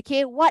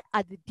 Okay, what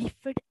are the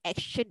different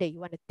action that you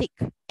want to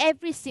take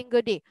every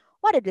single day?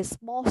 What are the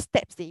small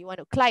steps that you want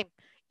to climb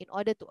in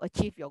order to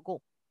achieve your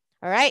goal?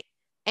 All right.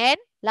 And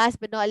last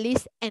but not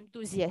least,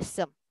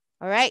 enthusiasm.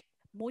 All right.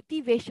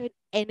 Motivation,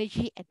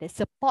 energy, and the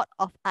support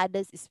of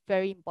others is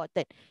very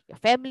important. Your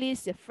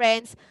families, your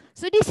friends.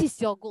 So this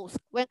is your goals.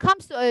 When it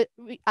comes to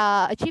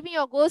achieving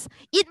your goals,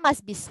 it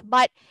must be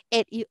smart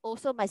and it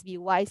also must be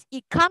wise.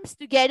 It comes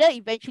together.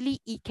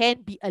 Eventually, it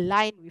can be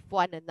aligned with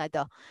one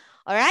another.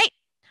 All right.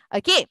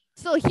 Okay.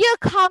 So here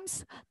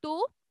comes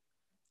to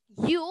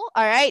you,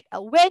 all right,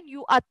 when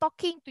you are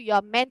talking to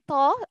your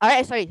mentor, all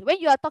right, sorry, when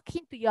you are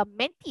talking to your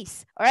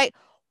mentees, all right,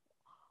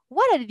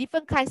 what are the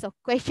different kinds of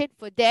questions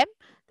for them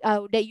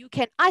that you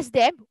can ask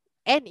them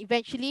and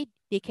eventually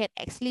they can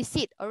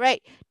explicit, all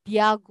right,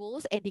 their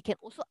goals and they can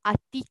also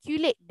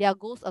articulate their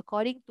goals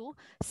according to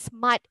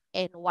smart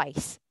and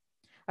wise.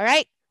 All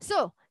right.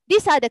 So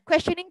these are the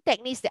questioning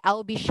techniques that I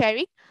will be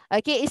sharing.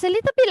 Okay. It's a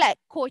little bit like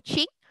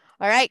coaching.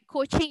 All right.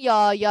 Coaching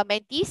your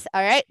mentees.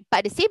 All right. But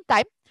at the same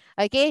time,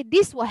 okay,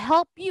 this will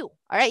help you.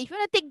 All right. If you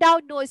want to take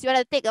down notes, you want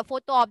to take a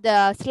photo of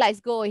the slides,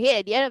 go ahead.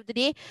 At the end of the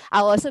day,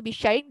 I will also be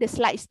sharing the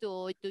slides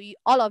to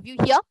all of you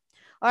here.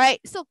 All right.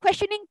 So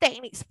questioning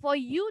techniques for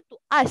you to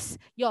ask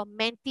your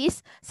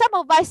mentees. Some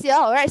of us here,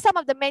 all right, some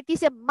of the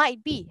mentees here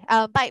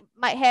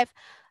might have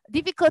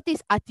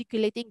difficulties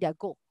articulating their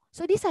goal.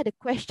 So these are the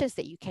questions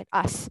that you can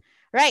ask,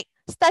 right?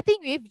 Starting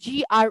with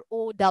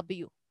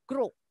GROW,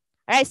 grow. All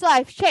right, so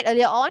I've shared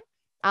earlier on,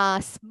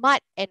 smart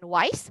and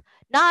wise.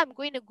 Now I'm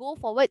going to go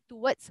forward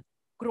towards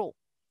grow.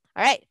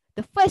 All right,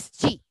 the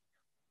first G,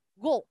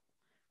 goal.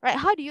 Right,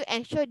 how do you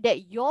ensure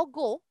that your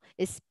goal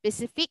is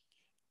specific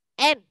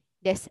and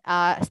there's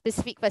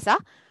specific first? All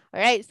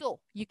right, so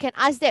you can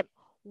ask them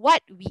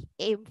what we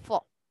aim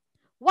for.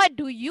 What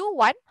do you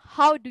want?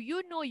 How do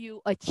you know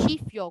you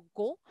achieve your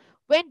goal?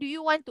 When do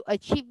you want to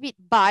achieve it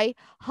by?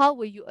 How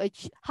will you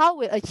achieve? How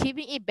will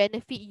achieving it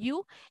benefit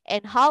you?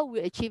 And how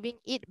will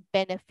achieving it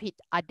benefit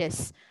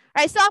others?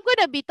 Right. So I'm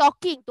going to be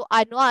talking to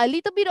Anwar a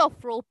little bit of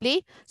role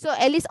play, so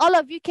at least all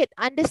of you can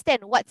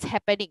understand what's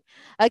happening.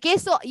 Okay.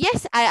 So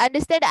yes, I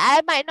understand that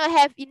I might not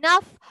have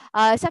enough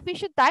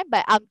sufficient time,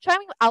 but I'm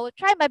trying. I will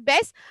try my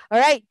best. All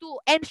right, to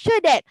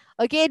ensure that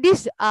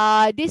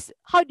this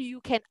how do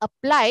you can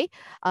apply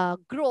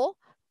grow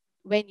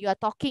when you are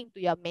talking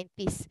to your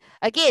mentees.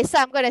 Okay, so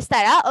I'm gonna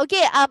start.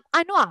 Okay,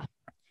 Anwar.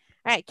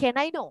 All right, can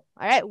I know?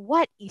 All right,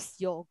 what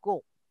is your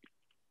goal?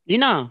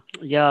 Lina,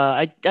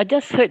 yeah, I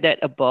just heard that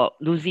about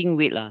losing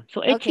weight lah.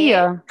 So actually,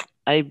 Okay,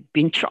 I've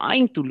been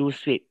trying to lose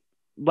weight,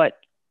 but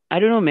I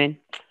don't know, man.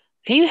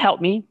 Can you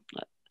help me?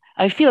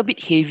 I feel a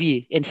bit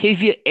heavy and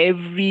heavier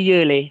every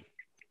year, leh.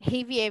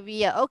 heavy every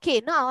year.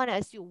 Okay, now I want to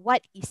ask you,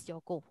 what is your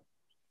goal?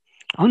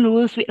 I want to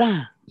lose weight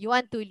lah. You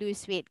want to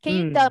lose weight. Can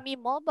you Hmm. tell me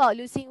more about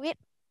losing weight?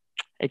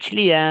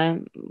 Actually,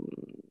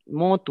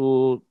 more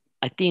to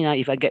I think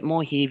if I get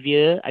more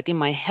heavier, I think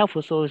my health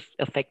also is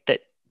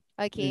affected.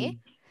 Okay, Mm.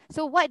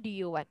 so what do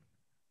you want?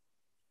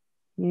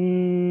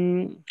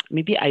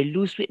 Maybe I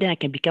lose weight, then I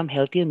can become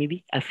healthier.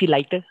 Maybe I feel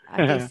lighter.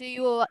 Okay, so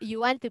you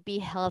want to be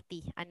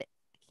healthy. And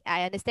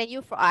I understand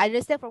you from I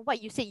understand from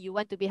what you said you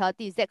want to be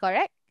healthy. Is that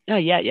correct?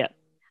 Yeah.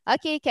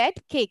 Okay,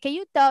 can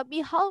you tell me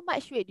how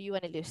much weight do you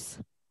want to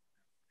lose?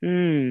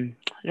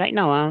 Right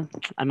now,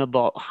 I'm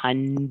about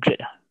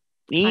 100. 100.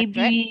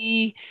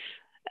 Maybe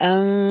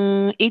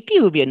 80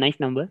 will be a nice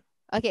number.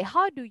 Okay,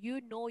 how do you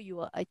know you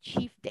will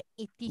achieve the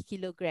 80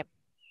 kilogram?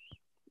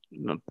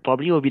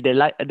 Probably will be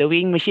the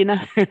weighing machine.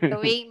 The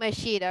weighing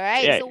machine, all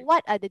right? Yeah. So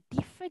what are the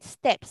different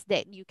steps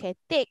that you can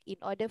take in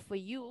order for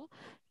you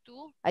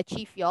to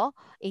achieve your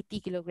 80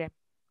 kilogram?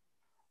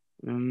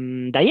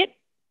 Diet?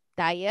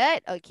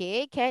 Diet,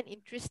 okay,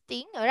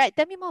 interesting. All right,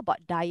 tell me more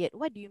about diet.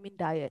 What do you mean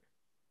diet?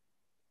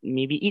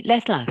 Maybe eat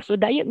less lah. So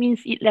diet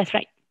means eat less,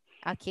 right?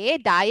 Okay,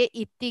 diet,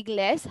 eating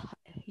less.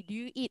 Do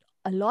you eat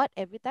a lot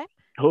every time?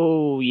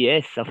 Oh,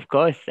 yes, of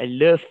course. I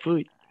love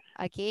food.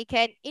 Okay,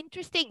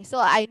 interesting. So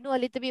I know a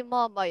little bit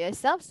more about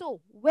yourself. So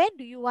when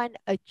do you want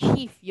to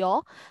achieve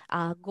your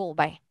goal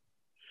by?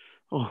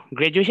 Oh,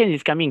 graduation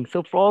is coming.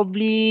 So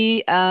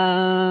probably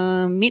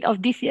mid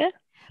of this year.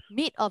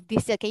 Mid of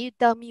this year. Can you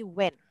tell me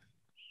when?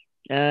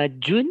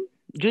 June.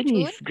 June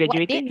June? is What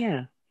graduating, date?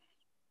 yeah.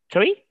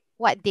 Sorry?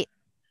 What date?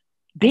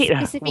 A Date ah?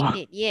 specific Wow.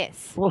 date,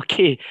 yes.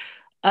 Okay.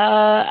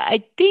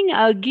 I think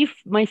I'll give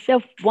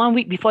myself 1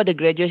 week before the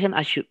graduation.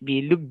 I should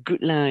be look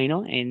good lah,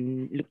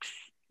 and looks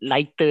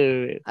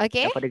lighter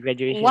Okay. for the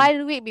graduation.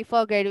 1 week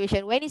before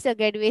graduation. When is the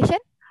graduation?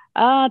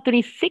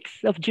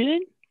 26th of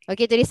June.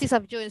 Okay, 26th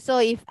of June. So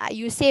if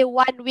you say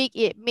 1 week,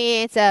 it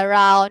means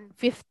around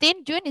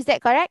 15 June. Is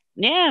that correct?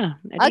 Yeah,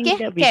 I Okay,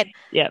 think that'll be can.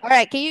 yeah. All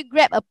right, can you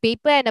grab a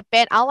paper and a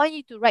pen? I want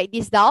you to write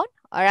this down.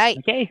 All right.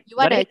 Okay, You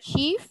want got to it.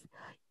 achieve.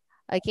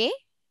 Okay.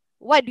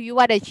 What do you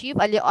want to achieve?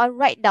 Earlier on,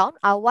 write down.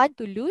 I want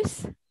to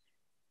lose.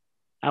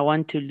 I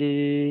want to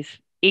lose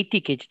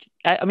 80 kg.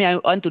 I mean, I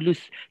want to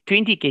lose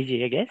 20 kg,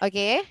 I guess.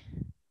 Okay.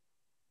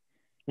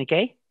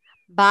 Okay.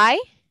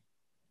 By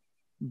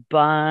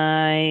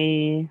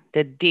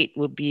The date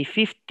would be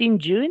 15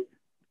 June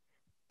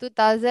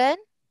 2000.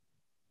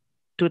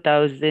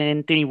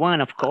 2021,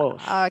 of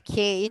course.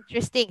 Okay,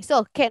 interesting.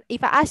 So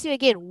if I ask you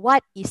again,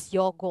 what is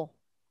your goal?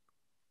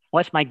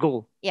 What's my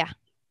goal? Yeah.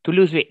 To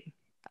lose weight.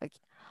 Okay.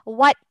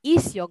 What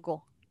is your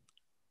goal?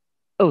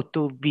 Oh,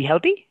 to be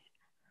healthy?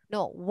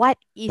 No, what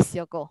is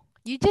your goal?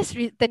 You just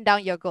written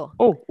down your goal.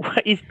 Oh,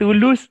 what is to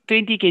lose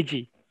 20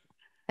 kg?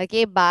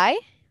 Okay, by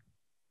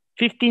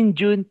 15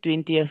 June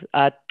 20th,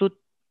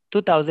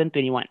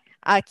 2021.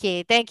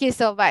 Okay, thank you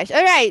so much.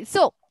 All right,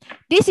 so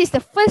this is the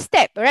first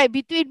step, all right,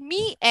 between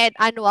me and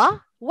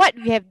Anwar. What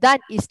we have done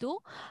is to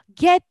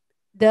get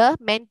the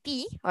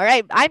mentee, all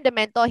right, I'm the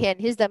mentor here and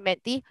he's the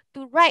mentee,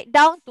 to write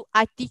down, to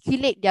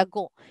articulate their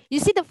goal. You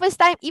see, the first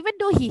time, even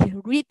though he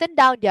written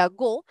down their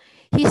goal,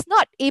 he's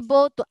not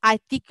able to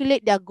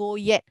articulate their goal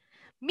yet.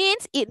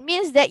 It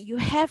means that you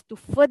have to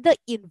further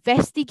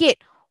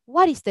investigate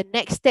what is the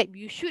next step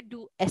you should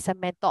do as a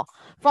mentor.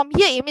 From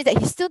here, it means that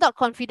he's still not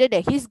confident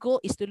that his goal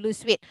is to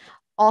lose weight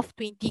of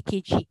 20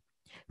 kg.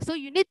 So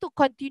you need to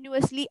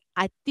continuously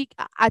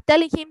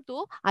telling him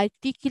to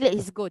articulate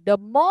his goal. The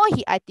more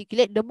he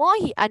articulate, the more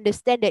he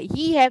understand that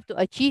he have to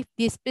achieve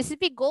this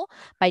specific goal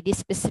by this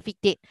specific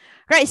date.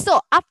 Right.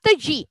 So after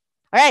G,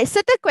 all right,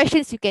 certain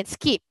questions you can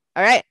skip.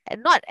 All right,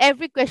 and not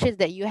every question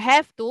that you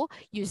have to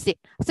use it.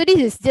 So this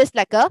is just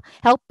like a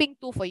helping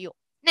tool for you.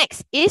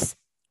 Next is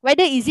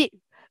whether is it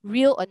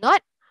real or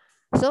not.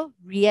 So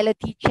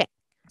reality check.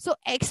 So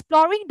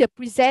exploring the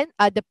present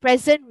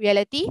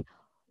reality.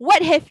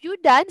 What have you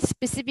done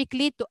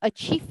specifically to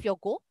achieve your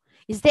goal?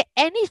 Is there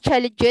any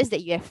challenges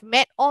that you have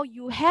met or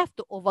you have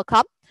to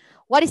overcome?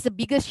 What is the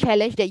biggest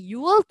challenge that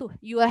you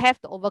will have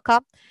to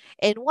overcome?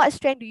 And what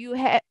strength do you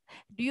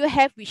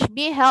have which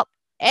may help,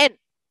 and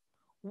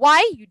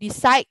why you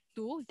decide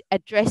to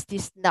address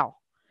this now?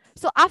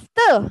 So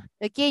after,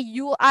 okay,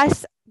 you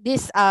ask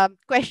these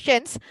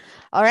questions,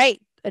 all right,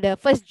 the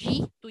first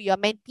G to your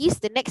mentees,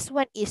 the next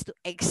one is to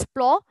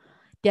explore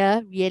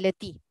the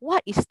reality.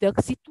 What is the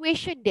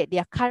situation that they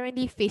are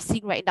currently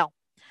facing right now?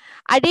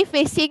 Are they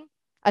facing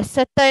a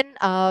certain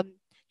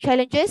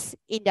challenges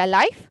in their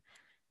life?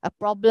 A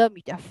problem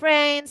with their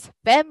friends,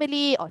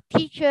 family, or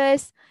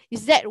teachers?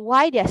 Is that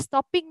why they are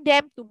stopping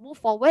them to move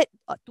forward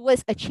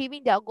towards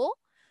achieving their goal?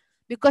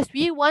 Because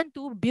we want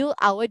to build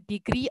our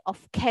degree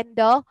of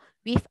candor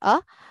with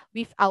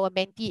our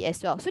mentee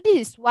as well. So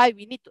this is why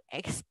we need to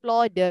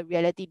explore the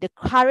reality, the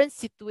current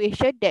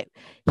situation that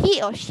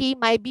he or she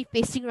might be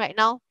facing right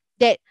now,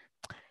 that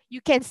you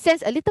can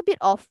sense a little bit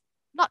of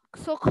not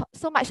so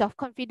much of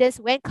confidence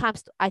when it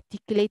comes to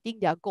articulating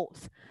their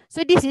goals.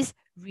 So this is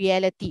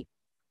reality.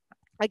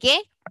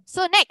 Okay,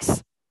 so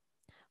next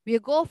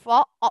we'll go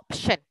for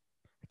option.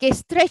 Okay,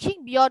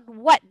 stretching beyond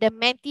what the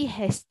mentee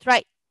has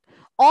tried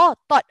or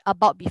thought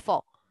about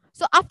before.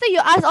 So after you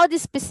ask all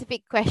these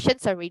specific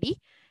questions already,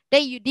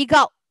 then you dig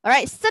out, all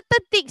right,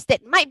 certain things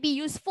that might be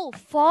useful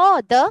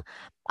for the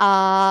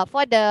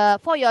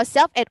for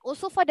yourself and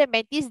also for the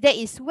mentees. That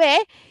is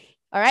where,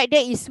 all right,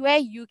 that is where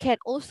you can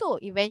also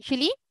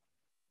eventually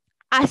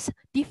ask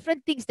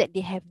different things that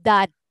they have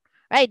done,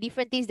 right?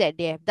 Different things that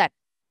they have done.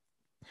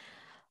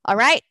 All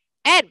right.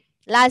 And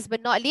last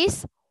but not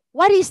least,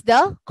 what is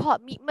the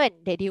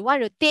commitment that they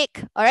want to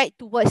take, all right,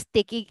 towards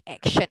taking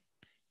action?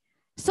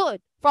 So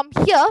from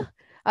here,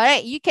 all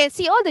right, you can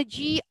see all the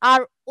G,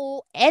 R,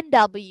 O, N,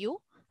 W. All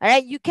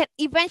right, you can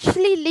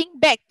eventually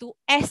link back to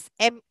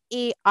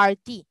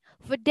SMART.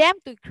 For them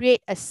to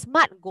create a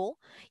SMART goal,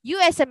 you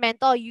as a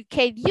mentor, you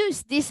can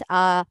use these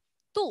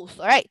tools,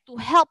 all right, to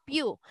help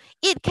you.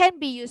 It can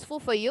be useful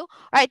for you,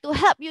 all right, to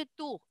help you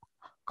to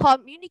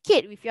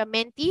communicate with your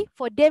mentee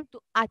for them to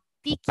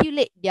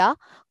articulate their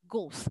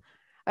goals.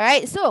 All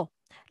right, so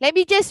let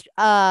me just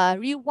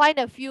rewind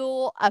a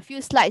few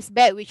slides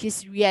back, which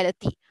is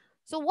reality.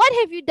 So what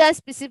have you done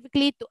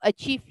specifically to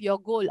achieve your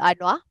goal,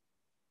 Anwar?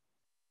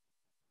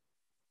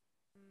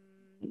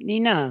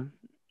 Nina,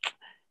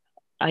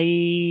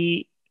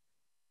 I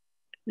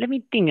let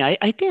me think.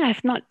 I think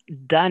I've not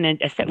done it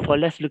except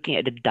for us looking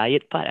at the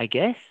diet part, I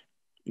guess.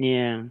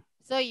 Yeah.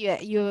 So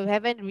you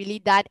haven't really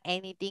done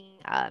anything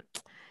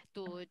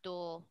to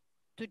to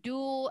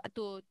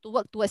to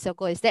work towards your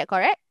goal. Is that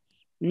correct?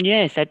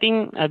 Yes, I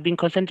think I've been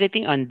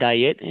concentrating on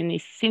diet and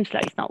it seems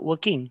like it's not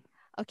working.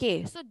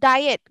 Okay, so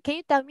diet. Can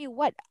you tell me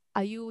what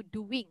are you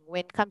doing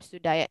when it comes to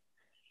diet?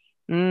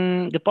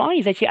 The point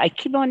is actually I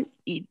keep on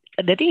eat.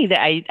 The thing is that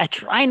I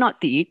try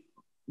not to eat,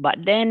 but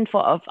then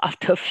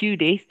after a few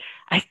days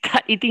I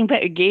start eating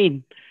back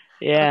again.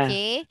 Yeah.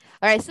 Okay.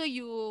 All right. So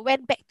you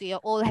went back to your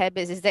old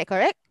habits. Is that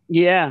correct?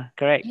 Yeah,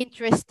 correct.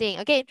 Interesting.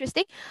 Okay,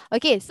 interesting.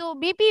 Okay, so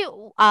maybe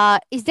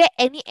is there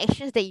any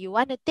actions that you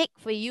want to take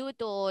for you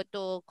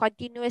to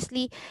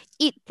continuously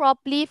eat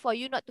properly for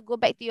you not to go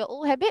back to your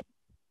old habit?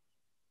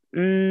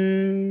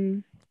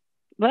 Mm,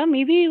 well,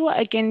 maybe what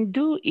I can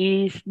do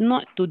is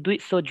not to do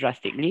it so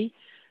drastically.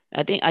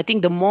 I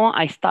think the more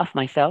I starve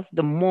myself,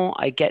 the more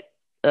I get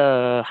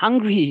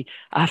hungry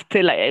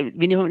after like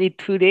minimally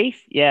 2 days.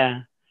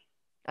 Yeah.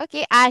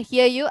 Okay, I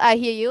hear you. I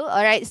hear you.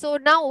 All right. So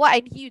now what I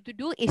need you to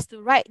do is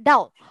to write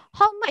down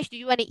how much do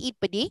you want to eat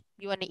per day?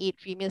 You want to eat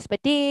 3 meals per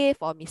day,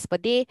 4 meals per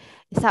day?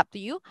 It's up to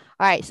you.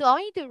 All right. So I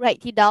want you to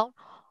write it down.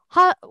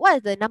 What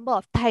is the number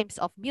of times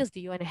of meals do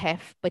you want to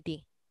have per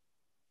day?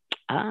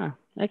 Ah,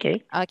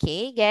 okay.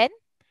 Okay, again.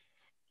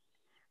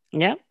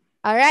 Yeah.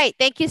 All right.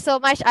 Thank you so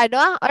much,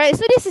 Anwar. All right.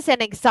 So this is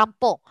an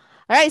example.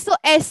 All right. So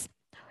as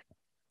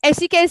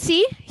you can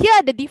see, here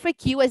are the different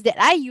keywords that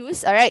I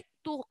use, all right,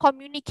 to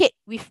communicate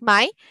with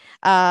my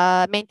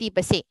mentee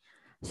per se.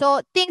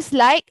 So things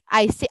like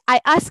I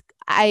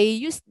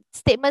use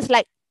statements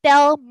like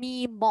tell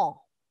me more,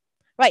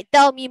 right?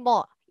 Tell me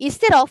more.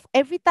 Instead of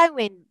every time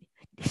when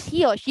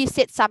he or she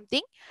said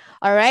something,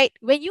 all right,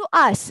 when you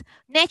ask,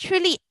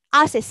 naturally,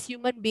 us as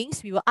human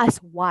beings, we will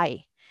ask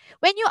why.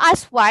 When you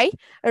ask why,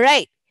 all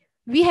right,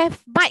 we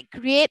have might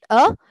create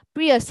a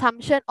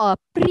pre-assumption or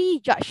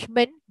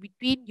prejudgment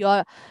between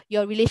your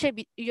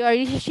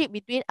relationship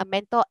between a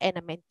mentor and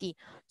a mentee.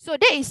 So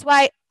that is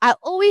why I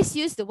always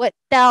use the word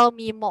tell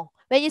me more.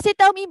 When you say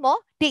tell me more,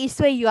 that is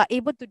where you are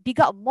able to dig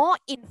out more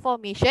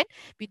information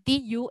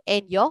between you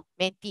and your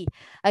mentee.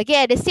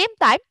 Again, at the same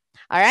time,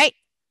 all right,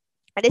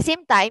 at the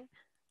same time,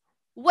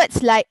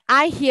 words like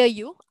I hear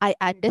you, I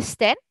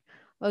understand.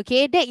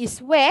 Okay, that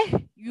is where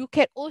you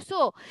can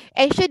also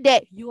ensure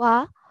that you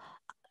are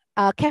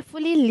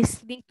carefully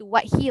listening to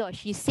what he or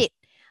she said.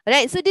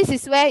 Right, so this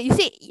is where you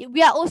see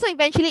we are also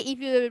eventually, if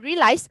you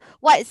realize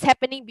what is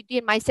happening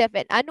between myself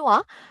and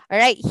Anwar, all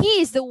right,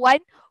 he is the one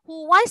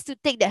who wants to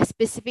take that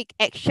specific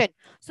action.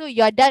 So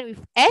you're done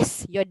with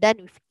S, you're done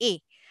with A.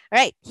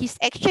 Right, his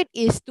action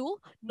is to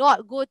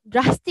not go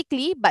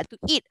drastically but to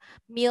eat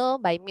meal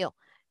by meal.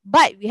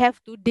 but we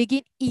have to dig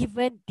in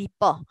even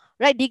deeper,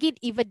 right? Dig in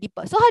even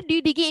deeper. So how do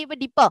you dig in even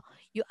deeper?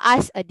 You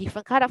ask a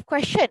different kind of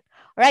question,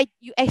 right?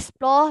 You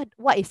explore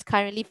what is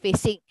currently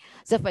facing.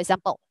 So for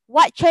example,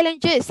 what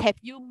challenges have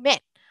you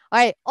met,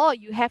 right? Or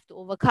you have to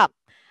overcome.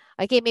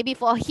 Okay, maybe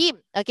for him,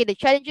 okay, the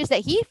challenges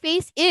that he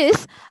faced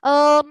is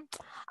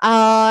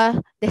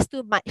there's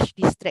too much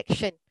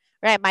distraction,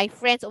 right? My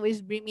friends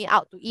always bring me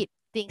out to eat,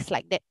 things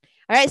like that.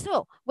 All right,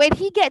 so when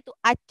he get to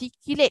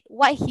articulate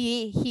what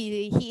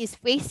he is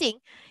facing,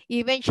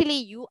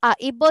 eventually you are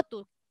able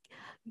to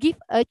give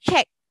a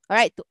check, all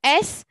right, to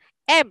S,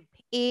 M,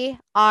 A,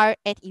 R,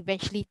 and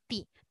eventually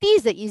T. T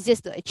is the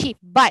easiest to achieve,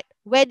 but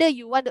whether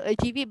you want to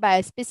achieve it by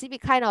a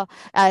specific kind of,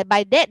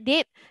 by that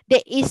date,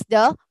 that is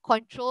the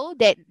control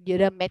that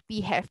the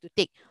mentee have to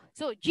take.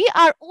 So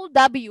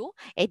GROW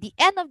at the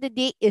end of the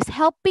day is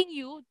helping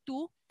you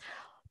to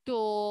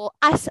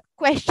ask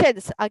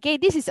questions. Okay,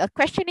 this is a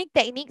questioning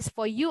techniques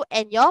for you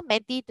and your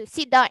mentee to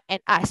sit down and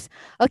ask.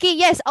 Okay,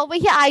 yes, over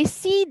here I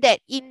see that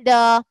in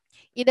the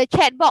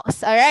chat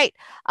box. All right,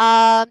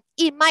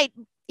 it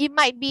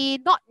might be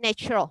not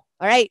natural.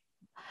 All right,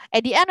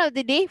 at the end of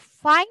the day,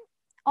 find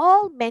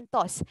all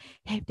mentors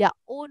have their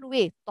own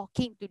way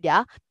talking to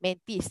their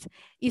mentees.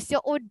 It's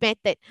your own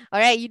method. All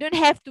right. You don't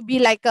have to be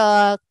like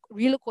a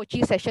real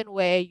coaching session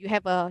where you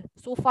have a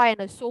sofa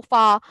and a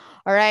sofa.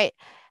 All right.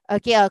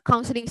 Okay, a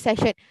counseling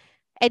session.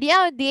 At the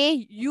end of the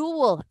day, you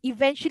will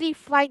eventually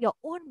find your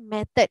own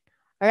method,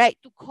 all right,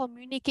 to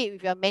communicate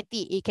with your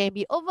mentee. It can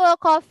be over a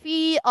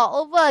coffee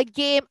or over a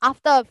game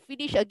after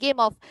finish a game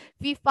of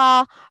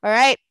FIFA, all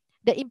right.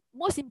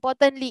 Most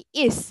importantly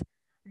is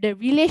the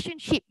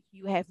relationship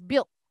you have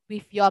built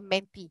with your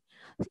mentee.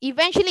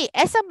 Eventually,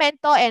 as a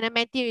mentor and a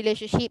mentee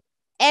relationship,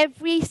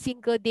 every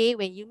single day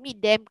when you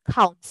meet them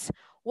counts.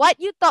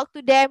 What you talk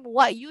to them,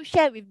 what you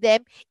share with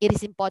them, it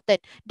is important.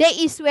 That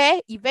is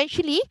where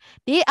eventually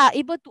they are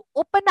able to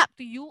open up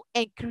to you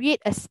and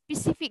create a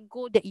specific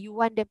goal that you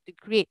want them to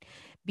create,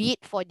 be it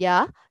for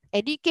their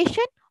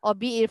education or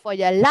be it for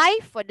their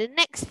life for the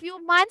next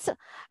few months,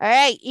 all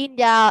right, in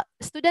their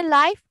student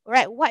life,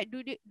 right? What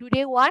do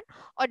they want?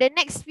 Or the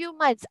next few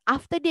months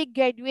after they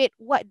graduate,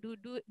 what do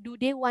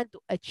they want to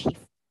achieve?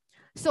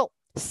 So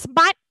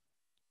SMART,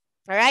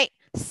 all right,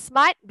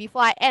 SMART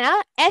before I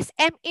end,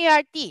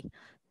 SMART,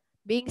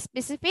 being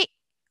specific,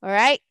 all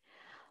right,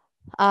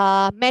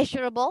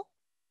 measurable.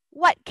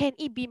 What can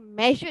it be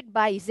measured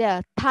by? Is there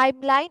a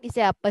timeline? Is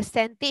there a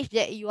percentage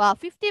that you are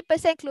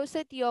 50%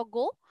 closer to your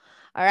goal?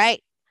 All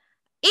right.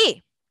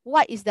 A,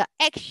 what is the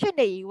action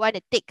that you want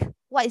to take?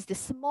 What is the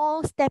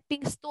small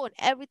stepping stone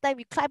every time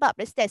you climb up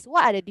the stairs?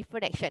 What are the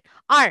different action?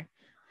 R,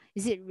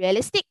 is it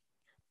realistic?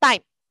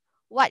 Time,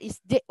 what is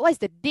the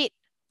date?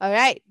 All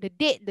right, the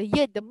date, the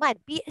year, the month.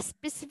 Be as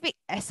specific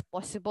as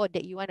possible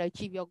that you want to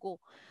achieve your goal.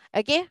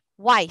 Okay,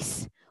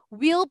 wise,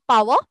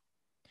 willpower,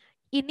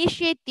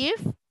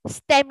 initiative,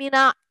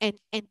 stamina, and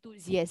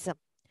enthusiasm.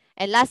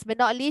 And last but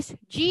not least,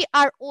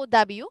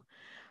 GROW,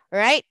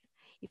 right?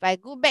 If I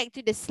go back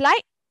to the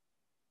slide,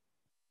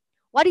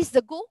 what is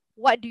the goal?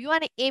 What do you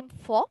want to aim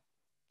for?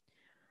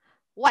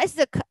 What is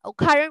the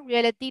current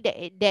reality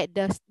that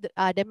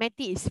the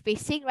mentee is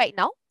facing right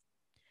now?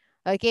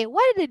 Okay,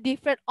 what are the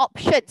different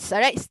options? All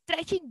right,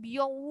 stretching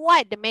beyond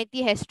what the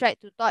mentee has tried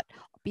to thought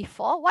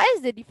before. What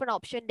is the different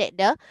option that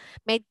the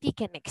mentee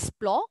can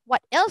explore?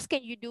 What else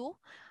can you do? All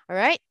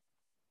right,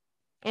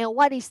 and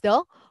what is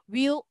the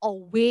will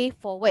or way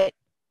forward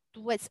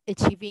towards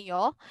achieving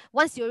your,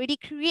 once you already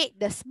create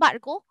the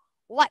SMART goal,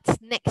 what's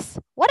next?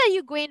 What are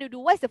you going to do?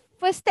 What's the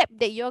first step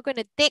that you're going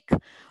to take?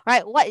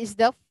 Right? What is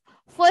the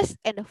first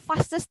and the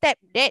fastest step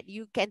that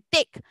you can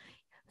take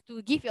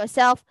to give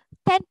yourself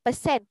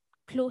 10%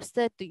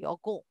 closer to your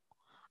goal?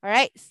 All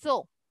right.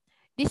 So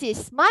this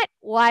is SMART,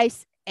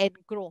 WISE, and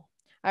GROW.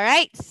 All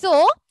right.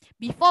 So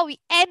before we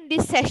end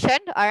this session,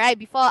 all right,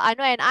 before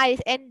Anu and I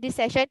end this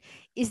session,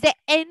 is there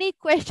any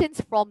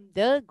questions from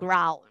the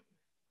ground?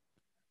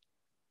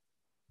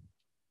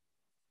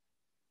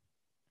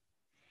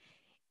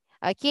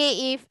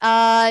 Okay, if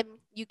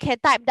you can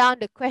type down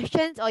the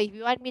questions, or if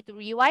you want me to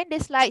rewind the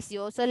slides, you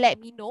also let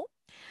me know.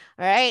 All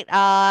right.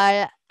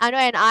 Anu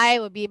and I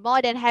will be more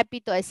than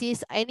happy to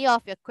assist any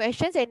of your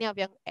questions, any of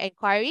your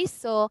inquiries.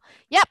 So,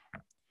 yep.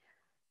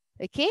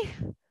 Okay.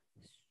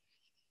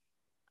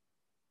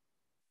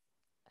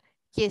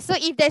 Okay, so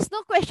if there's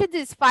no questions,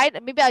 it's fine.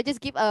 Maybe I'll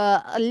just give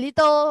a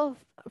little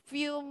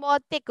few more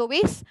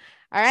takeaways.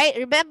 All right.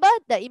 Remember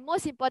that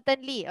most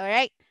importantly, all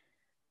right,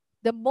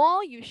 the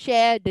more you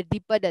share, the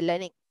deeper the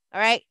learning.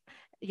 All right.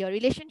 Your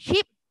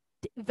relationship,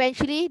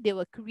 eventually they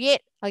will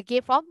create.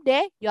 Okay, from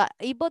there, you are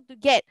able to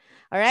get,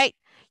 all right,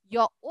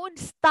 your own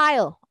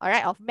style, all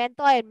right, of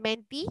mentor and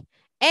mentee.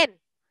 And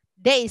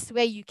that is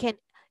where you can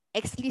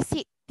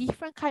explicit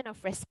different kind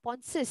of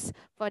responses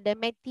for the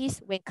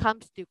mentees when it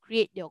comes to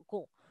create your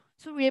goal.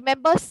 So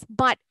remember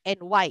SMART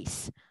and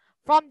WISE.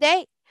 From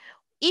there,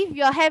 if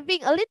you're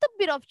having a little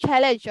bit of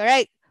challenge, all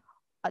right,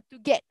 to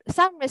get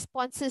some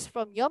responses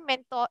from your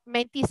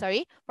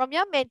from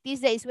your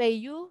mentees. That is where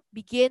you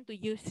begin to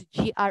use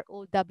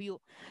GROW.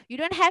 You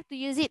don't have to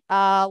use it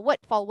word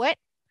for word.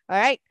 All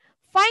right.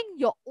 Find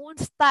your own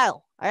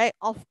style, all right,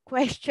 of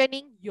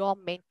questioning your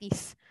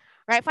mentees.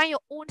 Right? Find your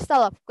own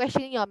style of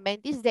questioning your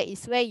mentees. That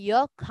is where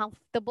you're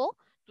comfortable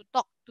to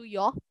talk to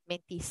your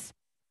mentees.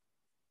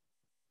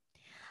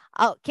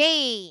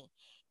 Okay.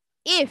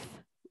 If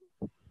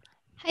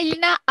Hi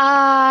Lina,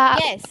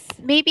 yes,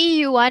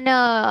 maybe you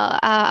wanna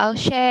I'll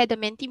share the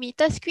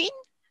Mentimeter screen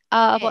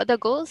eh, about the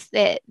goals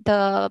that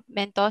the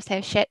mentors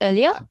have shared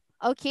earlier.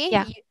 okay,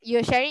 Yeah.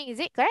 you're sharing, is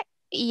it correct?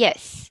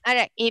 Yes. All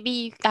right.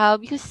 Maybe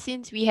because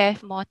since we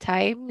have more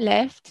time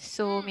left,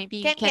 so maybe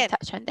we can Can.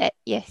 touch on that.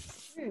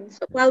 Yes.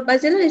 So while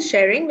Bazila is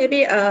sharing,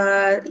 maybe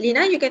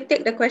Lina, you can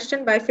take the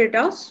question by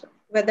Firdaus,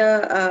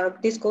 whether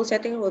this goal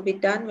setting will be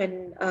done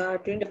when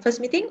during the first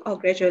meeting or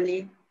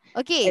gradually.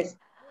 Okay. Yes.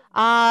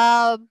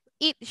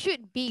 It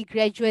should be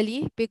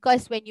gradually,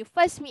 because when you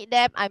first meet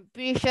them, I'm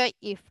pretty sure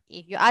if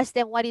you ask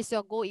them what is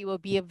your goal, it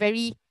will be a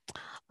very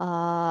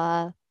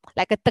uh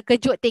like a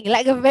terkejut thing,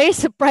 like a very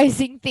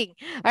surprising thing.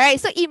 All right,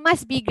 so it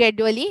must be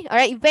gradually. All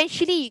right,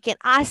 eventually you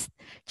can ask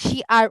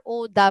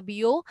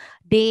GROW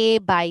day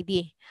by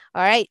day.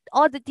 All right,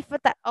 all the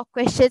different type of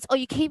questions, or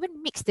you can even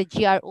mix the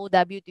GROW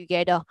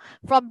together.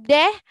 From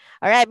there,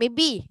 all right,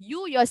 maybe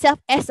you yourself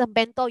as a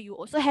mentor, you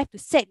also have to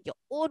set your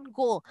own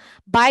goal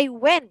by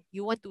when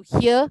you want to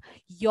hear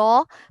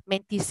your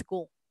mentees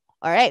go.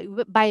 All right,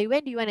 by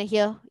when do you want to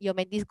hear your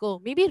mentees go?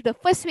 Maybe the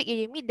first week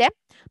you meet them,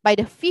 by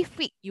the fifth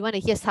week, you want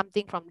to hear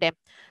something from them.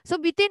 So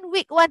between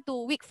week 1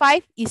 to week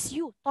 5 is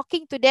you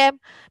talking to them,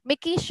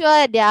 making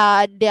sure they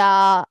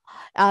are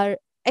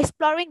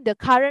exploring the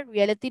current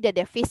reality that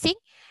they're facing.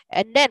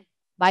 And then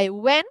by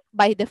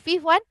the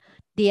fifth one,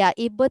 they are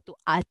able to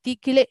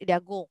articulate their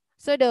goal.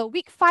 So the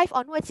week 5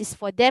 onwards is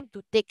for them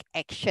to take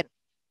action.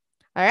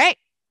 All right.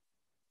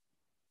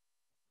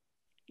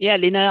 Yeah,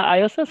 Lina,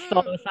 I also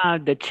saw some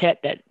of the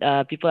chat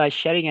that people are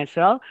sharing as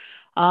well.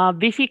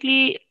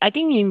 Basically, I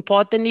think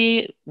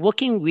importantly,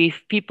 working with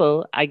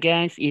people, I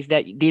guess, is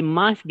that they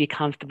must be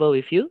comfortable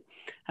with you.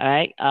 All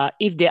right.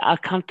 If they are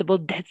comfortable,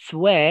 that's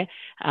where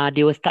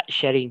they will start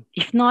sharing.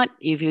 If not,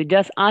 if you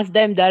just ask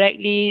them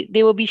directly,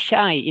 they will be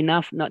shy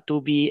enough not to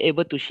be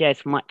able to share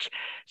as much.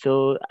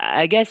 So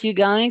I guess you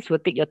guys will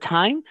take your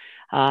time,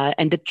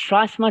 and the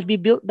trust must be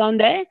built down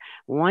there.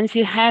 Once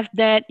you have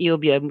that, it'll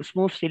be a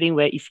smooth sailing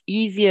where it's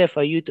easier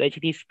for you to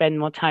actually spend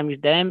more time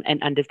with them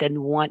and understand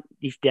what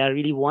is their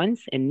really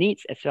wants and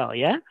needs as well.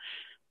 Yeah.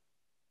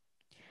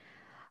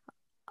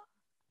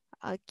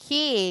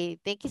 Okay,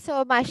 thank you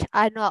so much,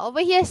 Anwar. Over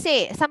here,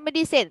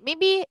 somebody said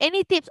maybe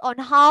any tips on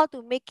how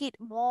to make it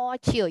more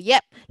chill.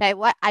 Yep, like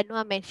what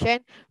Anwar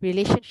mentioned,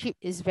 relationship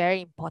is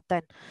very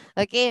important.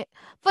 Okay,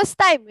 first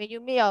time when you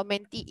meet your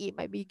mentee,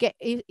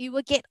 it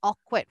will get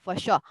awkward for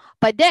sure.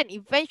 But then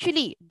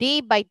eventually,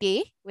 day by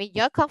day, when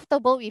you're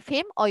comfortable with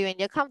him or when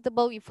you're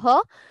comfortable with her,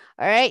 all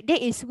right,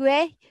 that is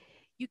where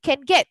you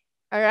can get,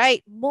 all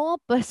right, more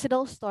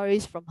personal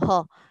stories from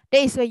her.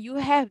 That is where you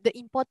have the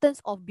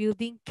importance of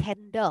building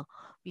candor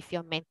with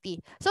your mentee.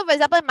 So, for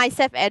example,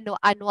 myself and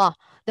Anwar,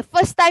 the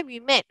first time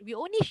we met, we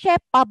only share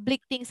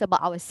public things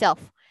about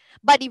ourselves.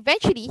 But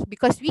eventually,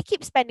 because we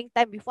keep spending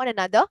time with one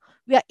another,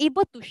 we are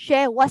able to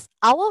share what's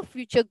our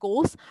future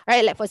goals,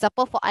 right? Like, for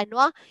example, for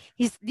Anwar,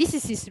 this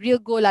is his real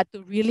goal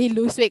to really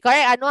lose weight.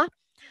 Correct, Anwar?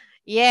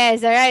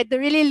 Yes, all right, to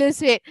really lose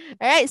weight.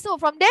 All right, so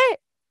from there,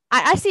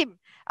 I asked him,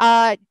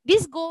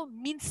 this goal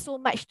means so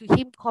much to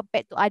him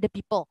compared to other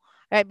people,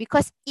 right?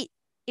 Because it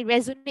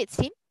resonates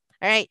him,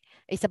 all right?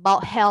 It's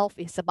about health,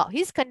 it's about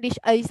his condition,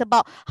 it's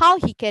about how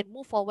he can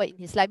move forward in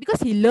his life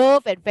because he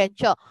loves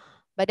adventure,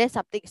 but then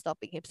something is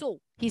stopping him. So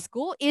his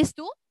goal is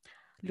to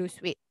lose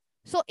weight.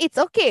 So it's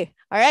okay.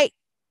 All right.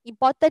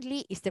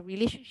 Importantly is the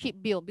relationship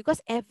build, because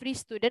every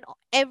student or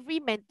every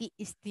mentee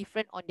is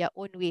different on their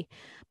own way.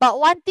 But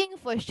one thing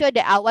for sure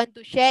that I want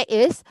to share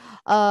is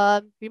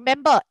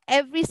remember,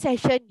 every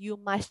session you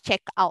must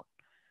check out.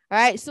 All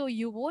right. So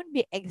you won't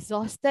be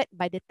exhausted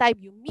by the time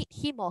you meet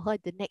him or her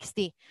the next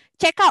day.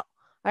 Check out.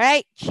 All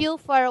right. Chill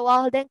for a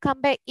while, then come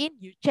back in.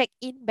 You check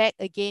in back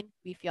again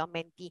with your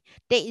mentee.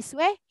 That is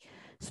where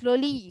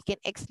slowly you can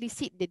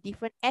explicit the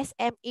different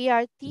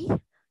SMART,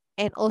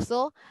 and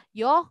also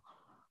your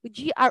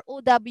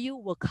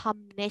GROW will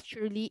come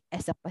naturally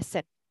as a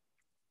person.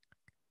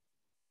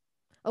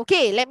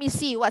 Okay, let me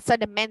see what's on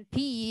the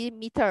mentee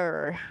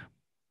meter.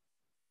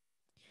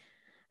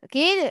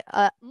 Okay,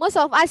 most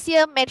of us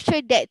here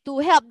mentioned that to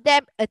help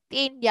them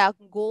attain their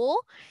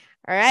goal,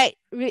 all right,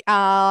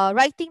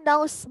 writing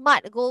down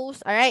SMART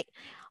goals, all right,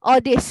 all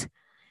this.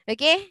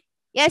 Okay,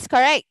 yes,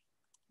 correct.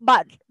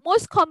 But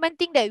most common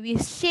thing that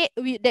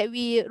that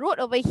we wrote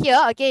over here,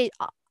 okay,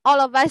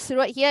 all of us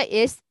wrote here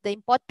is the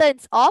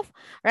importance of,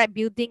 right,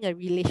 building a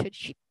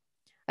relationship.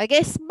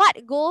 Okay,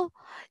 SMART goal,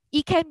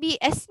 it can be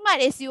as smart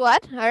as you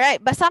want, all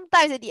right, but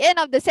sometimes at the end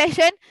of the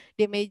session,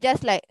 they may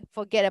just like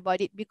forget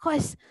about it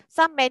because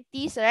some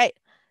mentees, right,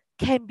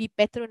 can be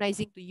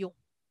patronizing to you.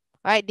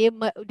 All right,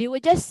 they will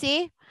just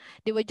say,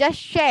 they will just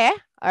share,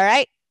 all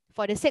right,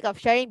 for the sake of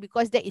sharing,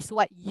 because that is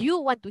what you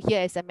want to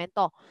hear as a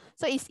mentor.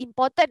 So it's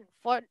important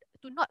for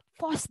to not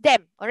force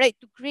them, all right,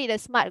 to create a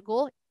smart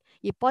goal.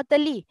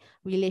 Importantly,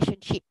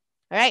 relationship.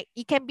 All right,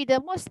 it can be the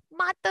most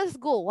smartest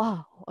goal.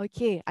 Wow,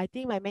 okay, I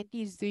think my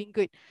mentee is doing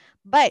good,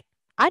 but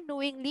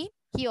unknowingly,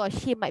 he or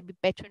she might be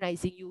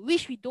patronizing you,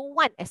 which we don't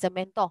want as a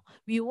mentor.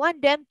 We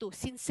want them to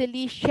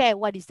sincerely share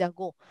what is their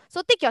goal.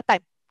 So take your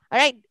time. All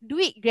right, do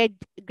it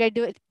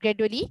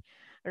gradually,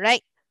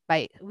 right?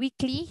 By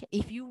weekly,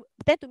 if you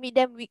tend to meet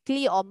them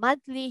weekly or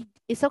monthly,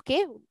 it's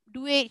okay.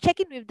 Do it, check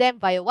in with them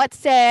via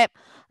WhatsApp.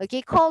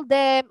 Okay, call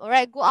them. All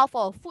right, go out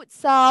for a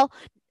futsal.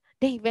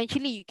 Then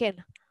eventually you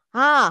can,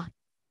 all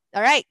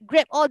right,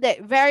 grab all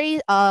that very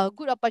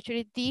good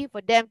opportunity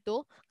for them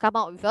to come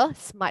out with a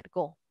smart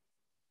goal.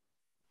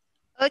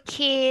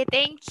 Okay,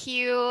 thank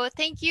you.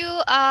 Thank you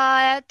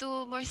to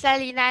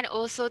Mursalina and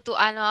also to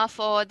Anwar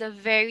for the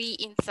very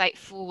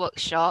insightful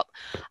workshop.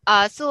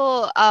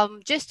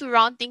 Just to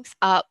round things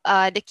up,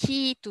 the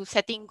key to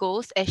setting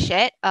goals as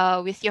shared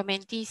with your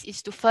mentees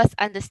is to first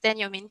understand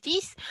your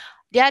mentees,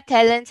 their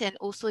talents and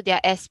also their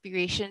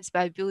aspirations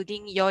by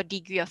building your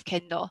degree of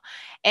candor.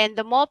 And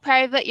the more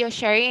private your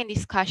sharing and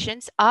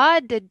discussions are,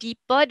 the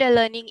deeper the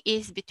learning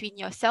is between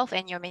yourself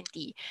and your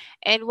mentee.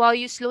 And while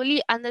you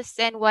slowly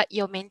understand what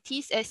your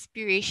mentees'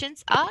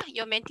 aspirations are,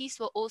 your mentees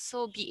will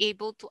also be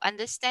able to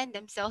understand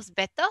themselves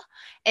better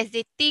as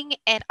they think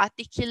and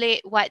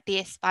articulate what they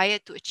aspire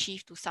to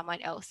achieve to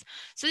someone else.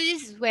 So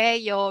this is where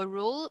your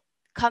role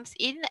comes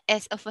in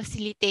as a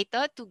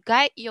facilitator to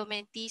guide your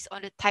mentees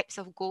on the types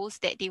of goals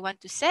that they want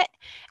to set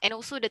and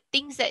also the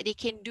things that they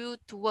can do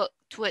to work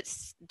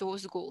towards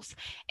those goals.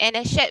 And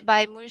as shared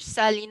by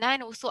Mursalina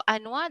and also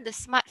Anwar, the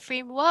SMART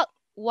framework,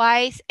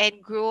 WISE,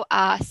 and GROW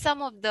are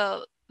some of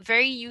the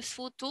very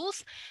useful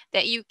tools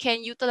that you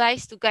can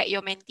utilize to guide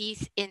your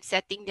mentees in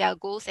setting their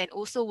goals and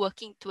also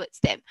working towards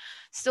them.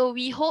 So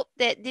we hope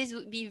that this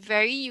would be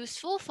very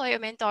useful for your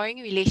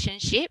mentoring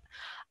relationship.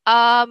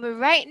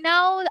 Right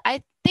now,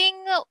 I think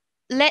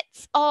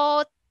let's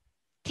all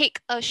take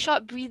a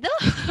short breather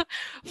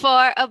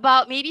for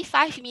about maybe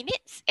 5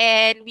 minutes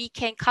and we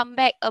can come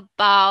back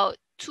about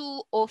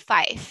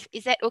 2:05.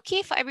 Is that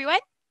okay for everyone?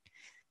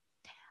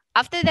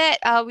 After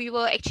that, we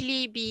will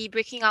actually be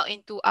breaking out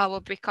into our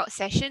breakout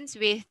sessions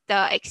with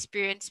the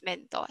experienced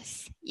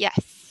mentors.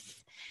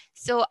 Yes.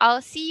 So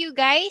I'll see you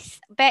guys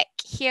back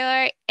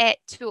here at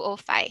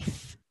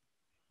 2:05.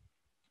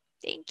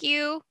 Thank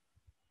you.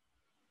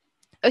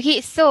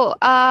 Okay, so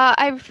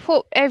I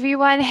hope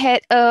everyone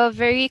had a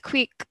very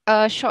quick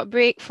short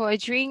break for a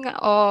drink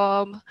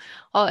or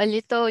a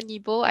little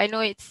nibo. I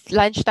know it's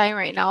lunchtime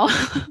right now,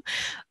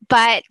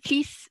 but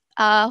please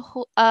bear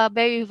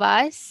with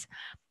us.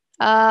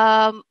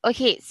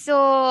 Okay,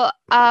 so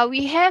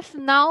we have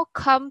now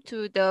come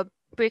to the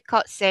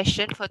breakout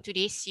session for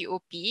today's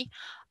COP.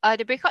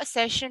 The breakout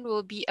session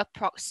will be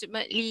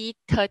approximately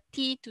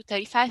 30 to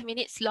 35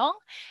 minutes long.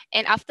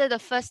 And after the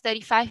first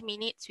 35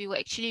 minutes, we will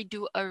actually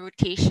do a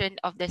rotation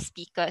of the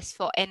speakers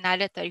for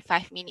another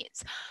 35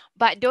 minutes.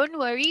 But don't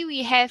worry,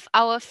 we have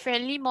our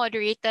friendly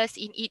moderators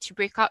in each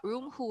breakout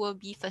room who will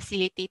be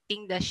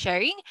facilitating the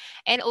sharing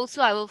and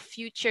also our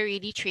future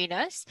ready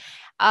trainers.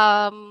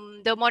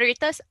 The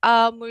moderators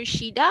are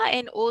Murshida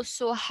and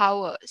also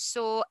Howard.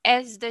 So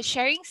as the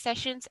sharing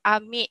sessions are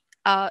made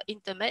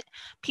intimate,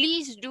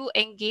 please do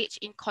engage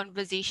in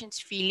conversations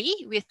freely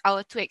with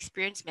our two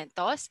experienced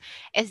mentors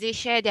as they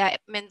share their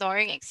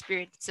mentoring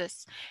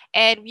experiences.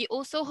 And we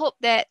also hope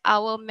that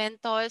our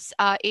mentors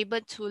are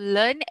able to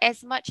learn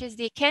as much as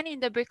they can in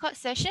the breakout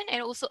session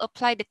and also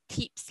apply the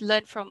tips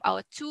learned from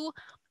our two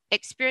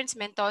experienced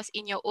mentors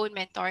in your own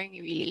mentoring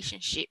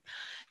relationship.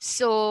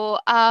 So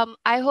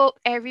I hope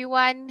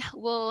everyone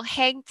will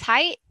hang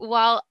tight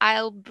while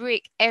I'll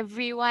break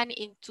everyone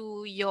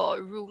into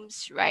your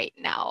rooms right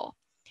now.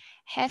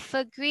 Have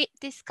a great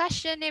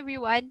discussion,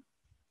 everyone.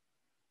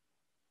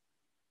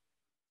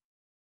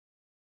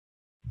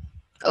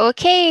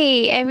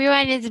 Okay,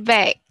 everyone is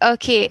back.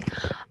 Okay,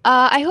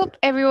 I hope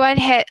everyone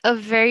had a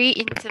very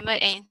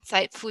intimate and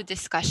insightful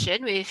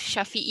discussion with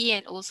Shafiee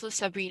and also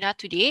Sabrina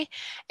today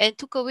and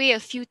took away a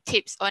few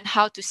tips on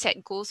how to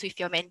set goals with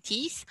your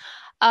mentees.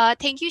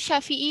 Thank you,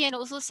 Shafiee and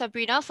also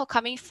Sabrina, for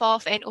coming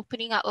forth and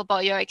opening up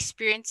about your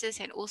experiences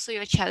and also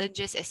your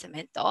challenges as a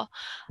mentor.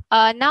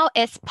 Now,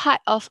 as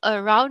part of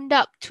a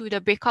roundup to the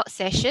breakout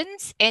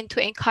sessions and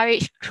to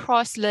encourage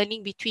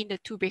cross-learning between the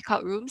two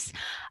breakout rooms,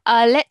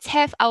 let's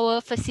have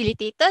our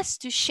facilitators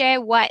to share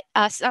what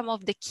are some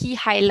of the key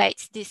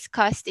highlights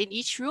discussed in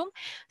each room,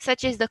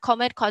 such as the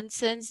common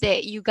concerns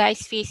that you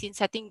guys face in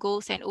setting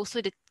goals and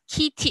also the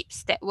key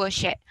tips that were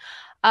shared.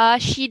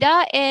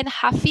 Shida and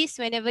Hafiz,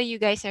 whenever you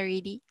guys are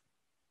ready.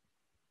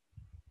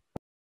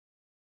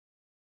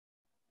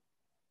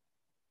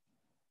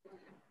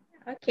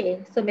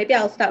 Okay, so maybe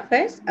I'll start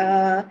first.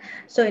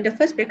 So in the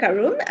first breakout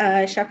room,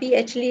 Shafi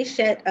actually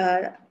shared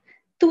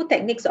two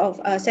techniques of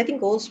setting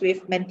goals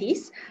with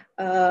mentees.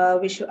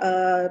 which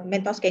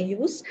mentors can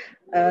use.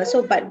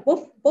 But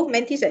both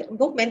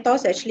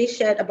mentors actually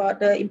shared about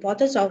the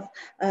importance of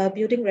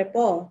building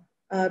rapport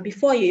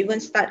before you even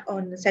start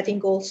on setting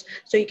goals.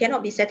 So you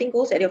cannot be setting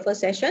goals at your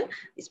first session.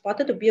 It's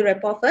important to build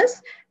rapport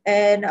first.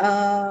 And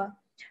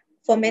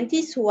for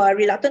mentees who are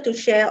reluctant to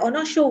share or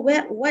not sure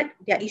what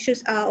their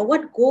issues are or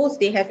what goals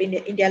they have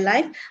in their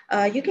life,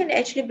 you can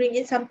actually bring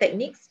in some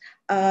techniques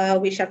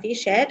which Shafiee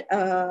shared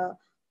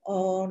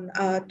on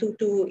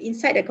to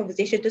incite that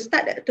conversation, to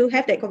start to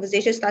have that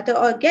conversation started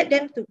or get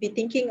them to be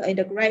thinking in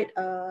the right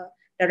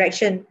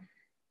direction.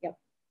 Yep.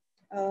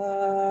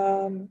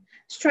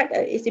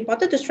 It's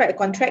important to strike a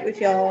contract with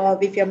your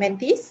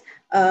mentees,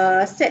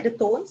 set the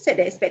tone, set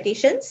the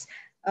expectations.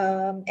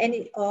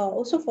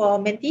 Also for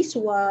mentees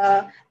who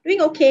are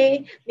doing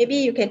okay, maybe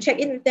you can check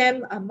in with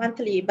them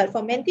monthly. But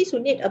for mentees who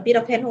need a bit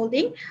of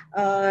handholding,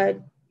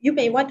 you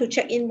may want to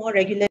check in more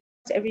regularly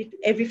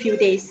every few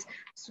days,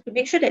 so to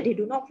make sure that they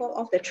do not fall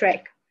off the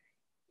track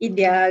in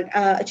their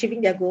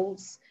achieving their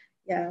goals.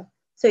 Yeah.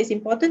 So it's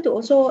important to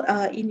also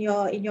in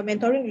your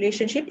mentoring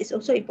relationship, it's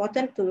also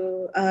important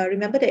to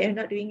remember that you're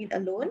not doing it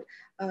alone.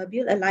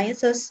 Build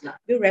alliances,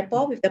 build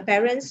rapport with the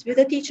parents, with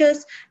the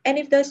teachers, and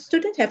if the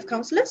students have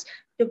counselors,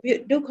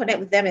 do connect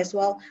with them as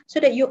well, so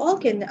that you all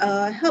can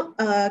help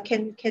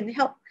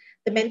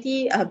the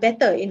mentee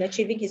better in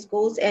achieving his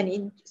goals and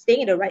in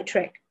staying in the right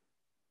track.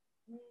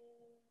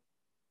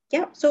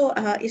 Yeah, so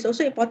it's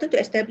also important to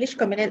establish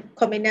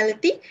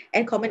commonality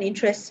and common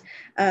interests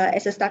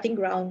as a starting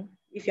ground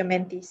with your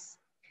mentees.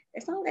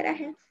 That's all that I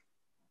have.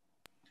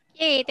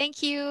 Yay,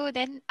 thank you.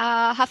 Then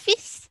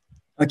Hafiz.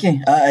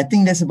 Okay, I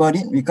think that's about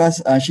it because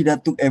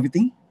Shida took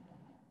everything.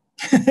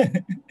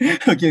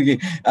 Okay.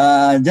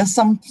 Just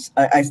some.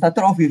 I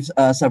started off with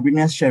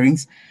Sabrina's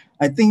sharings.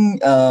 I think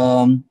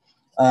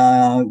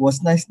it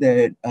was nice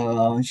that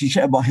she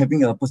shared about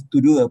having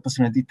to do a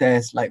personality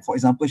test. Like for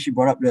example, she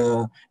brought up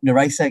the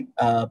RISEC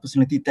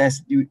personality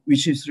test,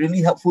 which is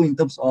really helpful in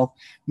terms of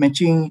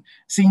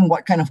seeing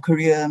what kind of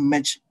career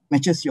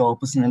matches your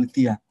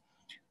personality.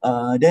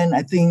 Then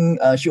I think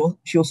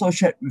she also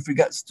shared with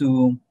regards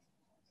to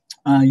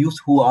youth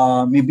who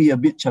are maybe a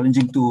bit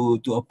challenging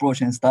to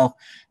approach and stuff,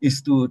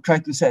 is to try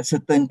to set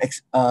certain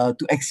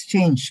to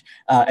exchange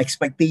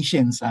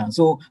expectations.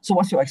 So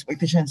what's your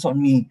expectations on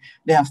me?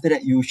 Then after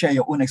that you share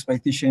your own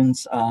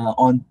expectations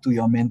on to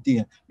your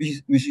mentee,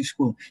 which is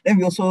cool. Then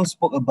we also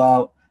spoke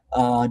about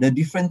the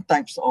different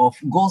types of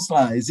goals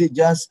lah. Is it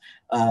just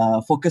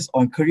focus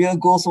on career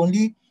goals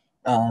only?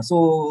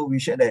 So we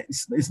shared that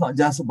it's not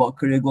just about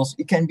career goals.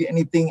 It can be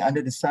anything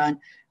under the sun,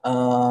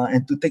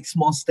 and to take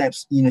small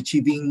steps in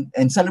achieving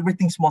and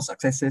celebrating small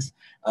successes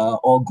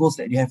or goals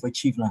that you have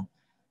achieved.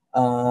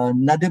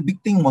 Another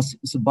big thing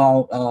is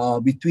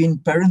about between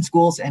parents'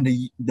 goals and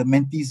the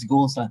mentees'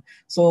 goals.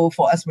 So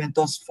for us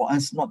mentors, for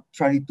us not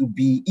try to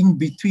be in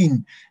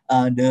between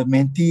the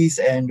mentees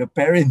and the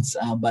parents,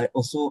 but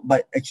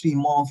actually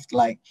more of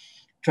like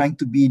trying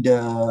to be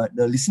the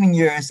listening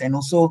ears, and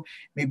also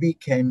maybe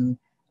can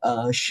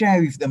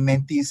share with the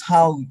mentees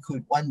how we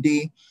could one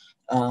day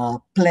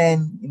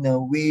plan in a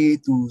way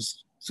to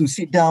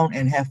sit down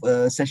and have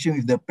a session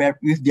with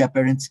their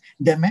parents,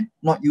 them,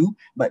 not you,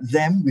 but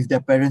them with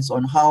their parents,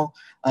 on how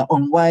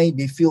on why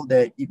they feel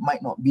that it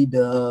might not be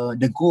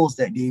the goals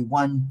that they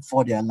want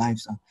for their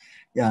lives.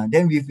 Yeah.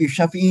 Then with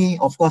Shafiee,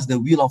 of course, the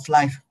wheel of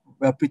life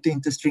were pretty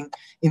interesting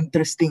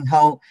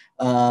how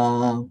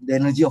the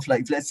energy of,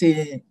 like, let's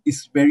say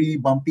it's very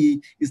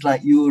bumpy, it's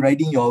like you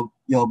riding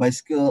your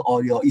bicycle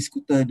or your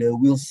e-scooter, the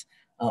wheels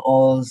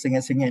all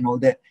singing and all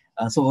that.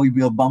 So it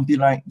will bumpy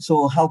ride.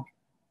 So how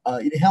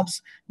it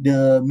helps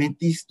the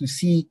mentees to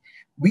see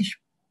which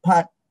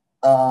part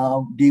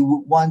they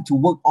would want to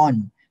work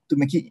on to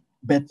make it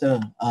better,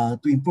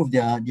 to improve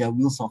their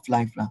wheels of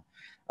life.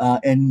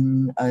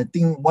 And I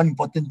think one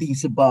important thing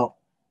is about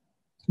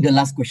the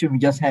last question we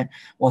just had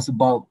was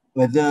about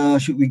whether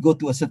should we go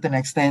to a certain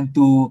extent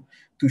to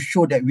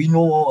show that we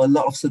know a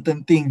lot of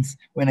certain things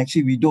when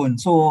actually we don't.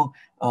 So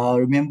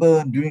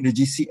remember during the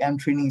GCM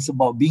training, it's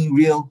about being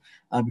real,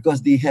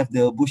 because they have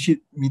the bullshit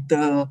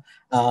meter.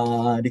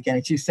 They can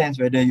actually sense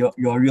whether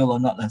you're real or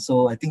not.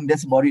 So I think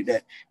that's about it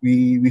that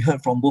we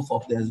heard from both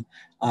of the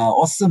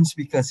awesome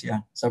speakers,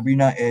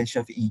 Sabrina and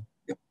Shafiee.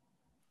 Yep.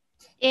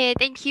 Yeah,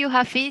 thank you,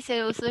 Hafiz,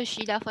 and also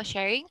Sheila for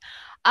sharing.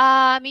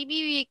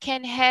 Maybe we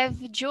can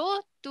have Joe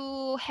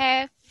to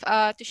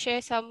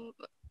share some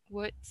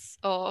words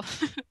or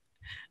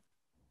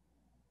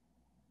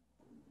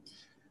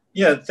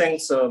Yeah,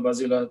 thanks,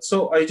 Bazila.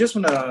 So I just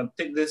want to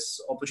take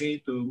this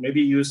opportunity to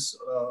maybe use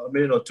a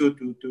minute or two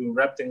to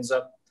wrap things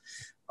up.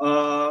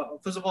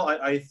 First of all,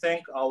 I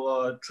thank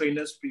our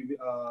trainers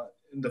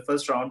in the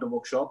first round of the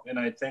workshop, and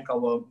I thank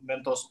our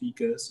mentor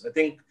speakers. I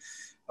think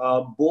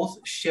both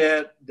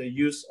shared the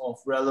use of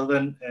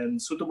relevant and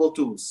suitable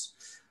tools.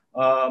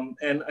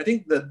 And I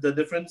think the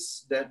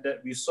difference that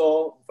we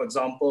saw, for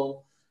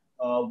example,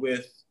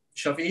 with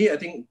Shafiee, I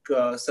think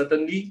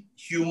certainly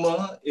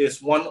humor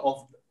is one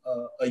of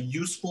a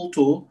useful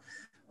tool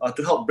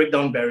to help break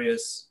down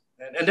barriers.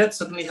 And that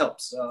certainly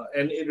helps.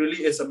 And it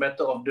really is a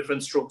matter of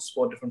different strokes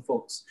for different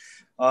folks.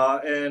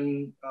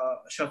 And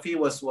Shafiee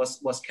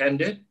was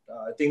candid.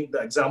 I think the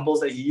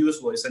examples that he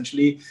used were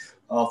essentially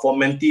for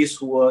mentees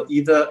who were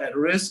either at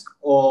risk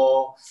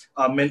or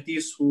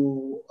mentees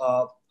who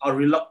are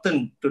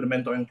reluctant to the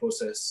mentoring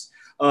process.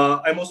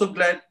 I'm also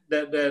glad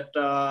that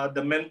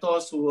the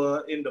mentors who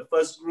were in the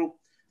first group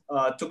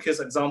took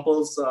his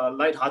examples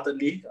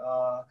lightheartedly.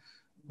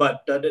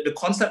 But the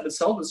concept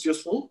itself is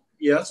useful.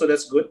 Yeah, so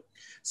that's good.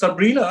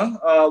 Sabrina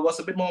was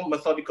a bit more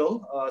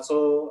methodical.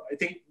 So I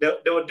think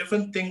there were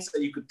different things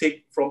that you could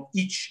take from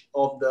each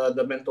of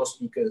the mentor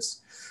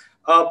speakers.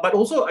 But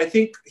also, I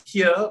think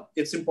here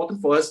it's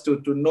important for us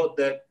to note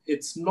that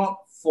it's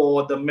not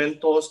for the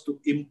mentors to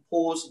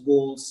impose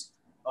goals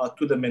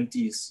to the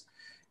mentees.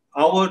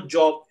 Our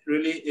job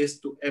really is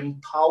to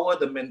empower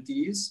the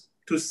mentees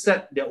to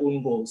set their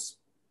own goals.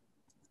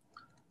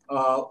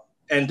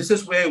 And this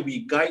is where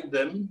we guide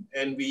them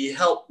and we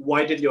help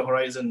widen their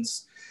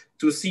horizons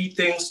to see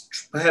things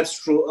perhaps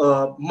through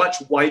a much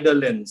wider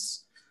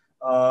lens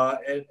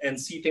and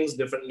see things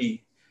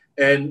differently.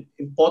 And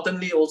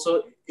importantly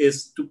also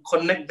is to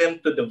connect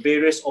them to the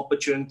various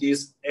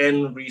opportunities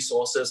and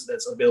resources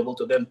that's available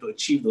to them to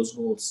achieve those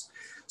goals.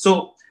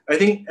 So I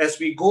think as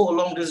we go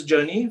along this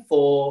journey,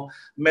 for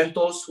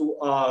mentors who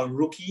are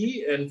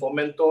rookie and for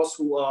mentors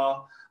who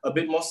are a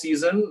bit more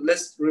seasoned,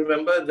 let's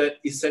remember that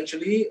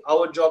essentially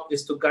our job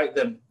is to guide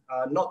them,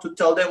 not to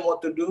tell them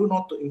what to do,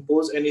 not to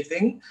impose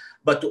anything,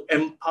 but to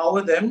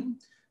empower them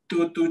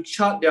to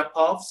chart their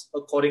paths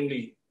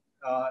accordingly.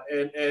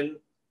 And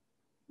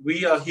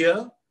we are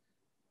here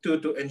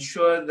to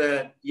ensure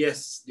that,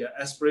 yes, their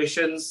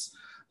aspirations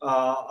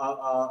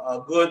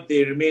are good,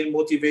 they remain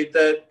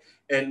motivated,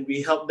 and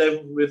we help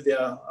them with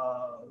their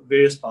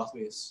various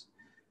pathways.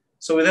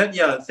 So with that,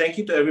 yeah, thank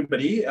you to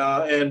everybody.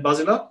 And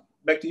Basila,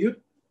 back to you.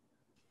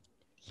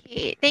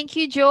 Okay, thank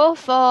you, Joe,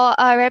 for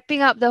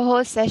wrapping up the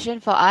whole session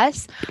for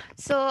us.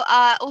 So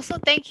also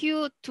thank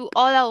you to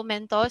all our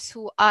mentors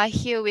who are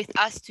here with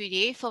us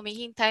today for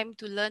making time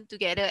to learn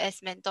together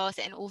as mentors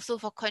and also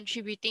for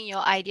contributing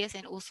your ideas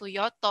and also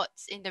your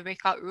thoughts in the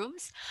breakout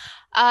rooms.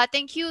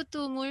 Thank you to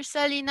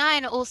Mursalina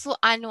and also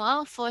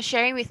Anwar for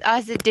sharing with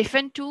us the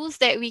different tools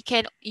that we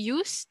can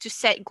use to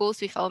set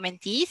goals with our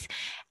mentees.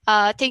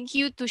 Thank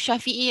you to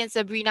Shafiee and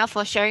Sabrina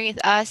for sharing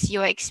with us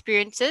your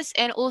experiences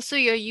and also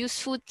your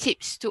useful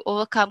tips to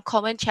overcome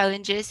common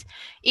challenges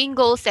in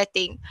goal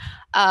setting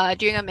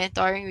during a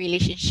mentoring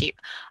relationship.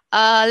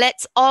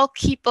 Let's all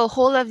keep a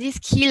hold of these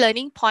key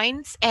learning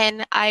points,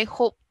 and I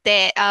hope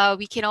that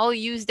we can all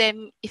use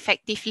them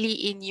effectively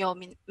in your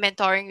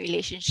mentoring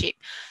relationship.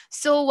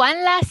 So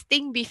one last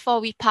thing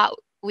before we part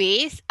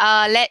ways,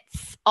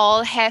 let's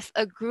all have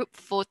a group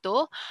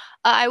photo.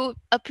 I would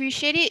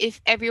appreciate it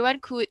if everyone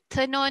could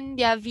turn on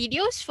their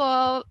videos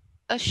for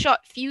a short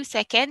few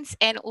seconds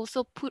and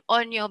also put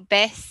on your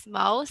best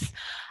smiles.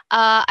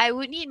 I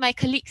would need my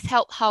colleague's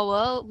help,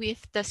 Howell,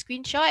 with the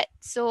screenshot.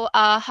 So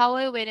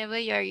Howell, whenever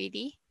you're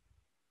ready.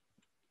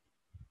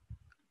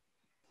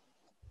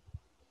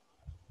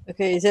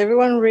 Okay, is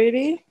everyone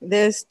ready?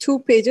 There's 2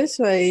 pages,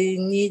 so I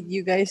need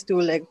you guys to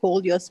like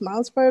hold your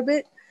smiles for a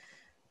bit.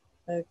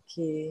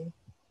 Okay,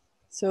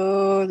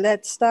 so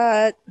let's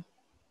start.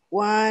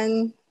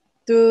 1,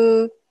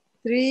 2,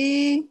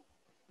 3.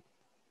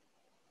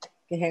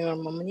 Okay, hang on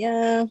a moment,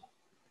 yeah.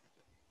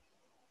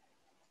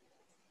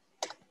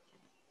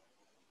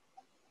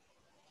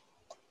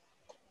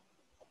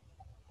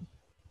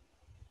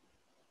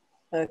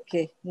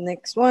 Okay,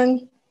 next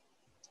one.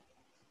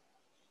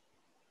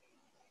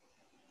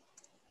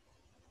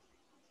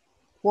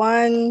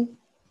 1,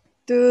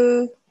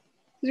 2,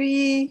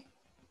 3.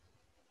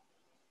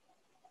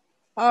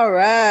 All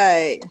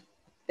right.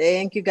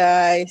 Thank you,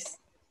 guys.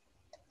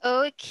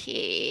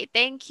 Okay,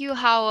 thank you,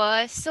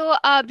 Howard. So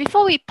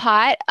before we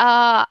part,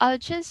 I'll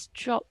just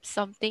drop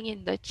something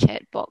in the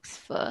chat box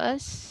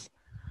first.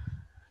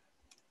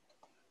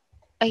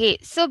 Okay,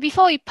 so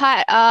before we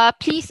part,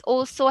 please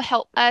also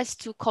help us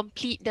to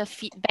complete the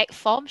feedback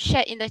form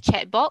shared in the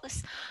chat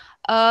box.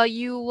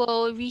 You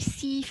will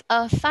receive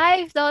a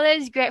 $5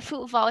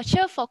 GrabFood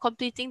voucher for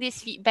completing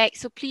this feedback.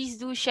 So please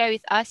do share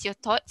with us your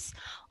thoughts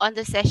on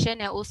the session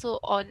and also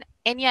on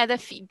any other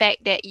feedback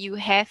that you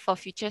have for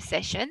future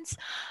sessions.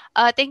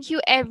 Thank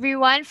you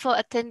everyone for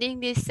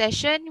attending this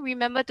session.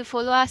 Remember to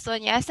follow us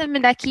on Yayasan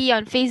Mendaki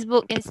on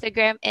Facebook,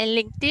 Instagram, and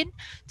LinkedIn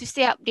to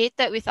stay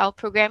updated with our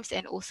programs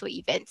and also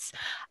events.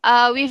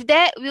 With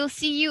that, we'll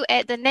see you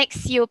at the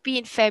next COP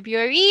in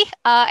February.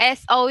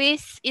 As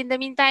always, in the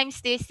meantime,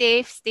 stay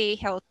safe, stay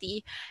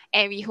healthy,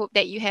 and we hope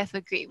that you have a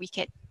great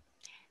weekend.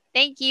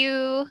 Thank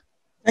you.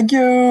 Thank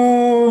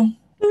you.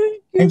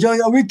 Enjoy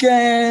your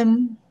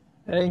weekend.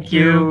 Thank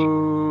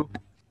you.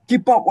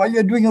 Keep up what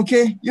you're doing,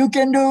 okay? You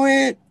can do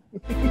it.